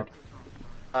Straight card. talk.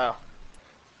 Oh.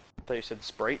 I thought you said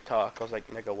Sprite Talk. I was like,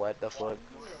 nigga, what the fuck?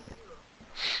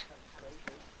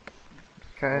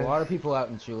 A lot Cause of people out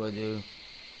in Chula do.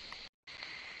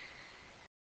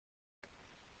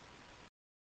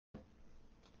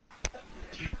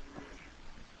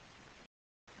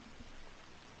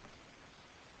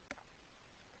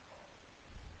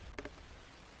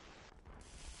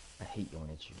 I hate going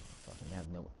at you. Fucking have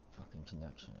no fucking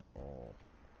connection at all.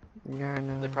 yeah, I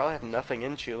know. They probably have nothing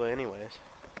in Chula anyways.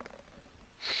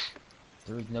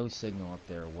 There is no signal up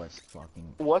there. What's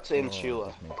fucking What's in oh, Chula?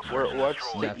 this makes me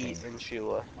What's to nothing. eat in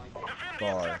Chula?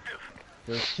 Bar.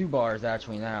 There's 2 bars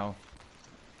actually now.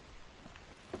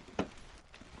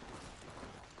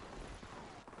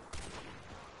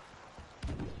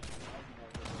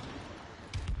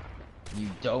 You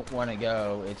don't want to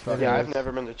go. It's fucking. Yeah, I've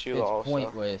never been to Chula It's also.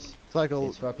 pointless. It's like a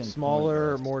It's fucking smaller,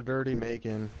 pointless. more dirty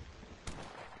Macon.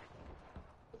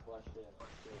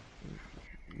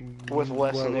 With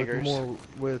less Well, niggers.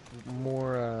 With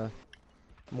more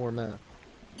meth.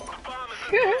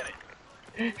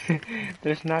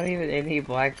 There's not even any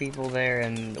black people there,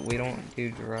 and we don't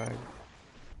do drugs.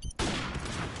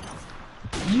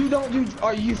 You don't do.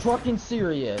 Are you fucking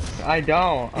serious? I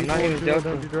don't. I'm not People even in Chula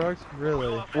don't do joking. drugs?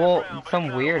 Really? Well, some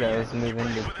weirdos move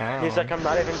into town. He's like, I'm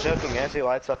not even joking as he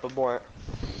lights up a blunt.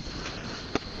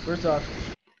 First off.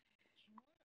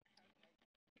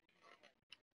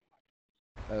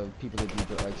 Oh, people that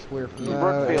do like square feet. No.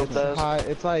 Brookfield it's does.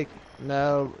 It's like,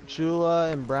 no,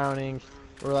 Chula and Browning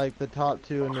were like the top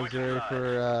 2 in Missouri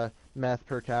for meth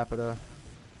per capita.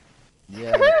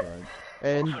 Yeah, that's right.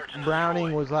 And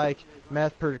Browning was like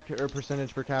meth or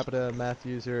percentage per capita meth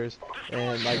users,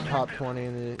 and like top 20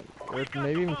 in the, or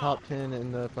maybe even top 10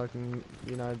 in the fucking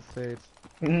United States.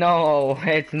 No,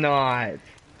 it's not.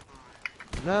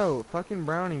 No, fucking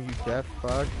Browning, you deaf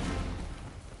fuck.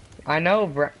 I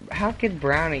know. How could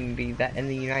Browning be that in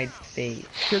the United States?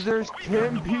 Because there's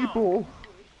 10 people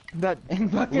that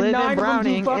And fucking live 9 in of them do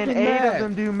Browning, and fucking 8 meth. of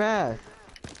them do meth.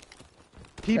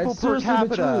 People That's per seriously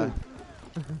the capita.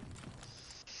 truth.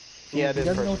 Yeah, it He is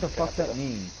doesn't know per what the fuck that capita.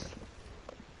 means.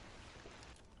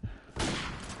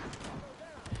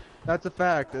 That's a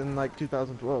fact in like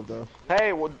 2012 though.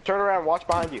 Hey, well, turn around, watch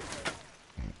behind you.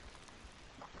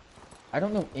 I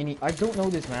don't know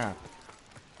this map.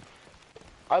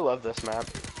 I love this map.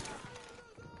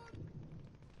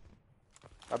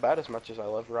 About as much as I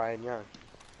love Ryan Young.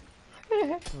 I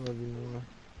love you, Noah.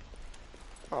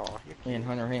 Oh, you're cute. And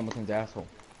Hunter Hamilton's asshole.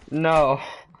 No.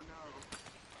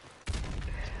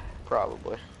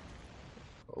 Probably.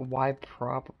 Why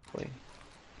probably?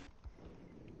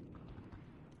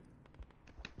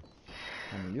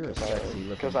 I mean, you're a sexy looking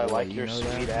Because I boy, like you your know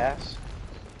sweet that? ass.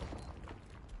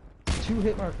 2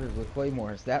 hit markers with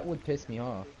claymores. That would piss me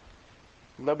off.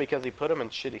 No, because he put them in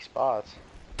shitty spots.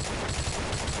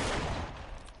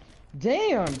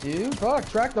 Damn, dude. Fuck,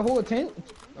 track the whole attention.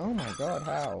 Oh my god,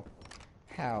 how?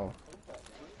 How?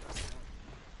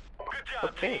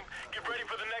 Okay. Get ready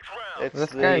for the next round. It's This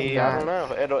the, guy's I got- don't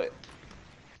know. It'll.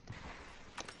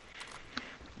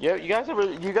 Yeah, you guys,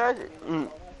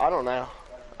 I don't know.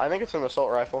 I think it's an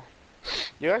assault rifle.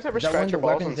 You guys ever Is that one scratch of your the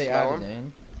balls weapons and they smell added them?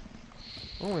 in?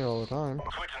 Only all the time.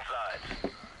 Switching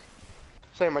sides.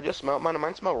 Same, I just smelled mine.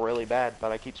 Mine smell really bad,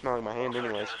 but I keep smelling my hand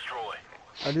anyways. Destroy.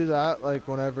 I do that like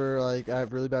whenever like I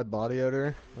have really bad body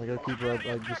odor. Like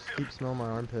I just keep smelling my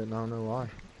armpit and I don't know why.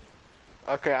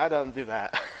 Okay, I don't do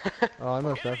that. Oh, I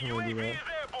most definitely do UAV that. is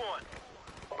airborne.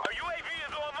 Our UAV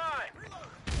is online.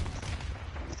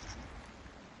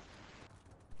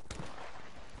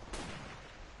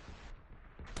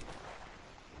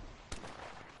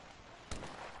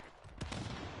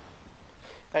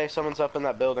 Hey, someone's up in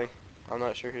that building. I'm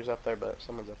not sure who's up there, but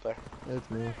someone's up there. It's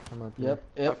me. I'm up here.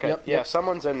 Yep, Okay, yeah,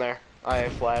 someone's in there. I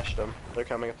flashed them. They're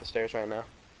coming up the stairs right now.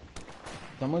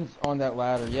 Someone's on that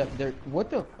ladder. Yep, there. What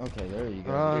the? Okay, there you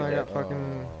go. Oh, and I Yeah. got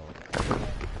fucking.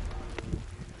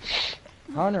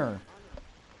 Hunter,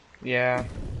 Yeah.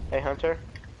 Hey, Hunter.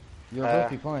 you're supposed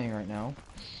to be playing right now.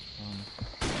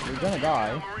 You're gonna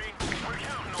die. Marine, we're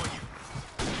counting on you.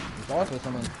 There's also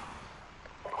someone.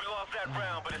 We lost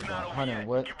Hunter,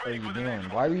 what are you doing?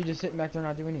 Why were you just sitting back there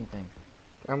not doing anything?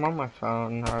 I'm on my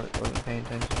phone. I wasn't paying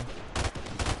attention.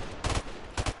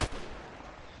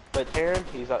 But Taryn,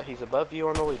 he's above you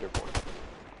on the leaderboard.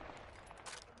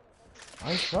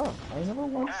 I suck. I never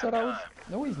once said I was.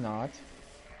 No, he's not.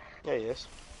 Yeah, he is.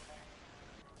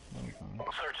 No, he's not.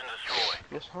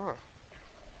 Yes, huh?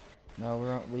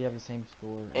 No, we have the same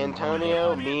score.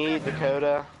 Antonio, me,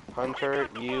 Dakota, Hunter,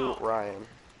 you, Ryan.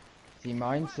 See,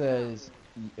 mine says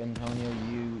Antonio,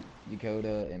 you,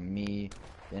 Dakota, and me,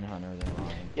 then Hunter, then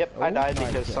Ryan. Yep, Oh I died my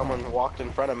because God. someone walked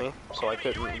in front of me, so I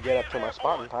couldn't get up to my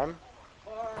spot in time.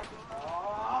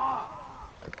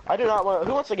 I do not want.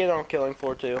 Who wants to get on killing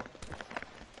floor 2?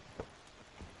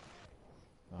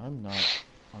 I'm not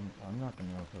gonna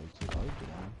oppose it. I'll get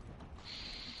on.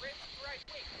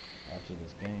 After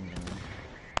this game, man.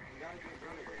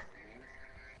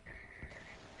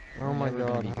 Oh We're my never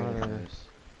gonna God, be good at Hunter. this.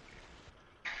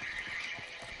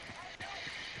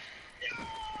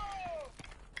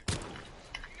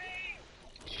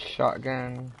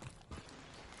 Shotgun.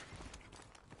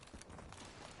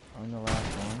 I'm the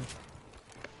last one.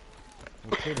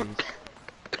 Oh, titties.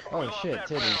 Oh shit,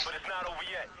 titties.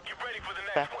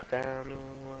 Back down the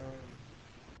line.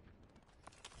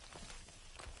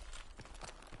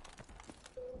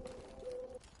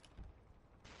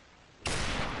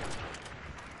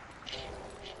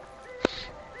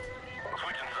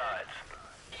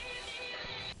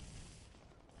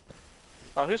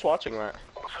 Oh, who's watching that?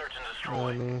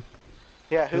 Me.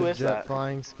 Yeah, who His is jet that?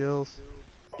 flying skills.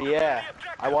 Yeah,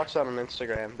 I watched that on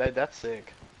Instagram. That's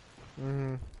sick.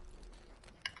 Mm-hmm.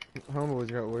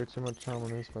 Homeboy's got way too much time on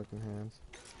his fucking hands.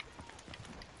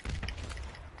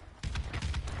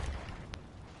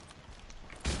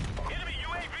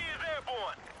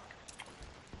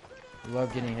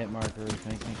 Love getting hit markers.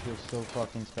 Makes me feel so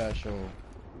fucking special.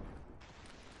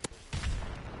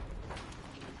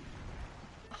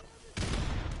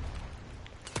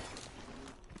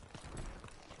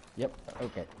 Yep.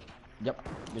 Okay. Yep.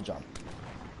 Good job.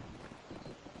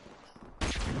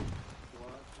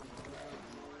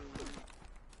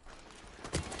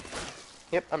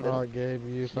 Yep, I'm Oh, dead. Gabe,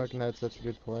 you fucking had such a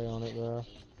good play on it, though.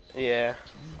 Yeah,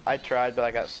 I tried, but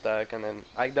I got stuck, and then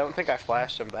I don't think I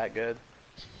flashed him that good.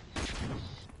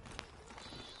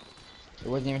 It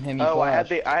wasn't even him. He Oh,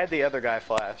 flashed. I had the other guy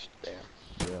flashed. Damn.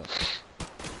 Yeah.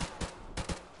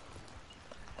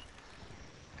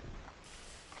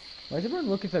 Why does everyone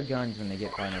look at their guns when they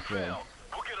get final kill?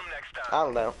 I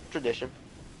don't know. Tradition.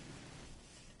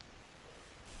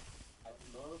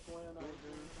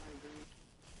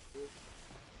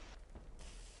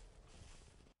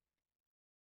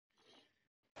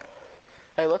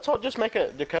 Hey, let's all just make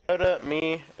a Dakota,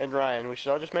 me, and Ryan. We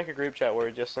should all just make a group chat where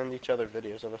we just send each other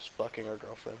videos of us fucking our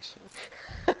girlfriends.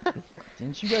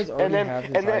 Didn't you guys already then- have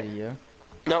and this then- idea?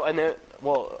 No, and then,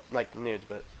 well, like nudes,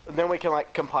 but then we can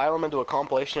like compile them into a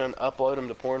compilation and upload them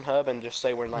to Pornhub and just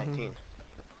say we're 19.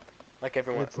 Like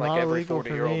everyone, It's like not every illegal for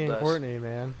 40-year-old me and does. Courtney,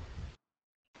 man.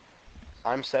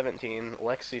 I'm 17,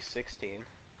 Lexi's 16.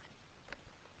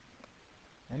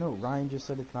 I know, Ryan just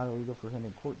said it's not illegal for him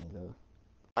and Courtney, though.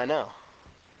 I know.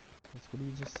 That's what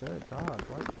he just said. God,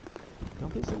 what?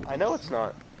 Don't be so... I know it's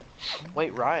not.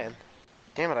 Wait, Ryan.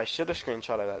 Damn it, I should have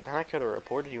screenshotted that. Then I could have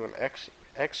reported you and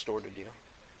extorted you.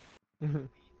 Damn.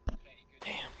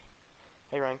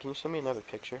 Hey Ryan, can you send me another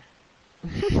picture?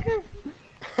 I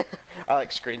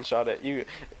like screenshot it.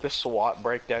 The SWAT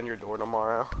break down your door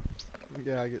tomorrow.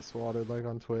 Yeah, I get swatted like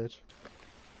on Twitch.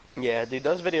 Yeah, dude,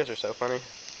 those videos are so funny.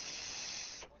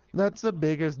 That's the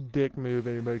biggest dick move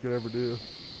anybody could ever do.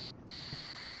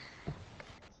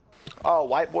 Oh,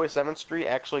 White Boy 7th Street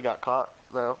actually got caught,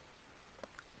 though.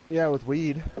 Yeah, with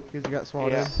weed, because he got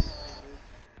swatted. Yeah.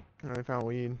 And they found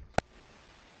weed.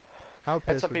 How And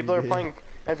pissed some would people you are be? playing,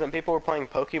 and some people were playing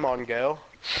Pokemon Go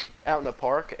out in the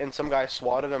park, and some guy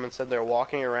swatted them and said they're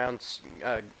walking around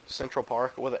Central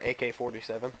Park with an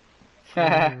AK-47.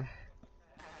 Mhm.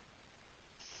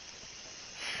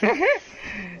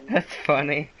 That's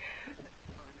funny.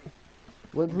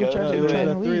 What Go group chat are to you it. trying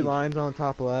to The three leave? lines on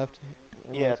top left.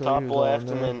 and Yeah, they'll tell top you who's all in left,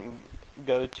 and there. then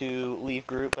go to leave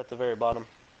group at the very bottom.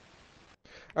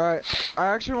 Alright, I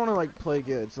actually want to like play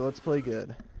good, so let's play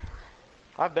good.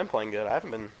 I've been playing good. I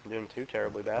haven't been doing too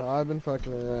terribly bad. I've been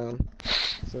fucking around,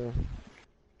 so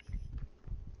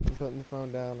I'm putting the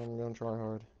phone down. I'm gonna try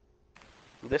hard.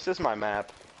 This is my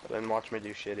map. Then watch me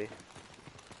do shitty.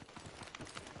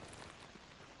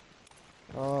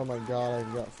 Oh my god,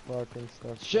 I got fucking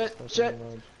stuff. Shit, stuck shit. in the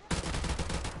mud.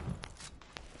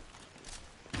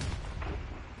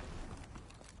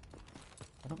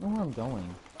 I don't know where I'm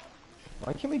going.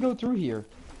 Why can't we go through here?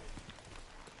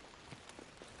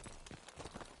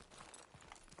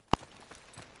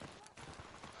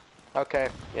 Okay,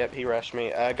 yep, he rushed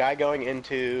me. Guy going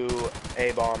into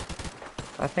A bomb.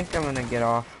 I think I'm gonna get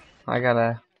off. I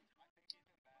gotta.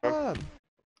 Ah,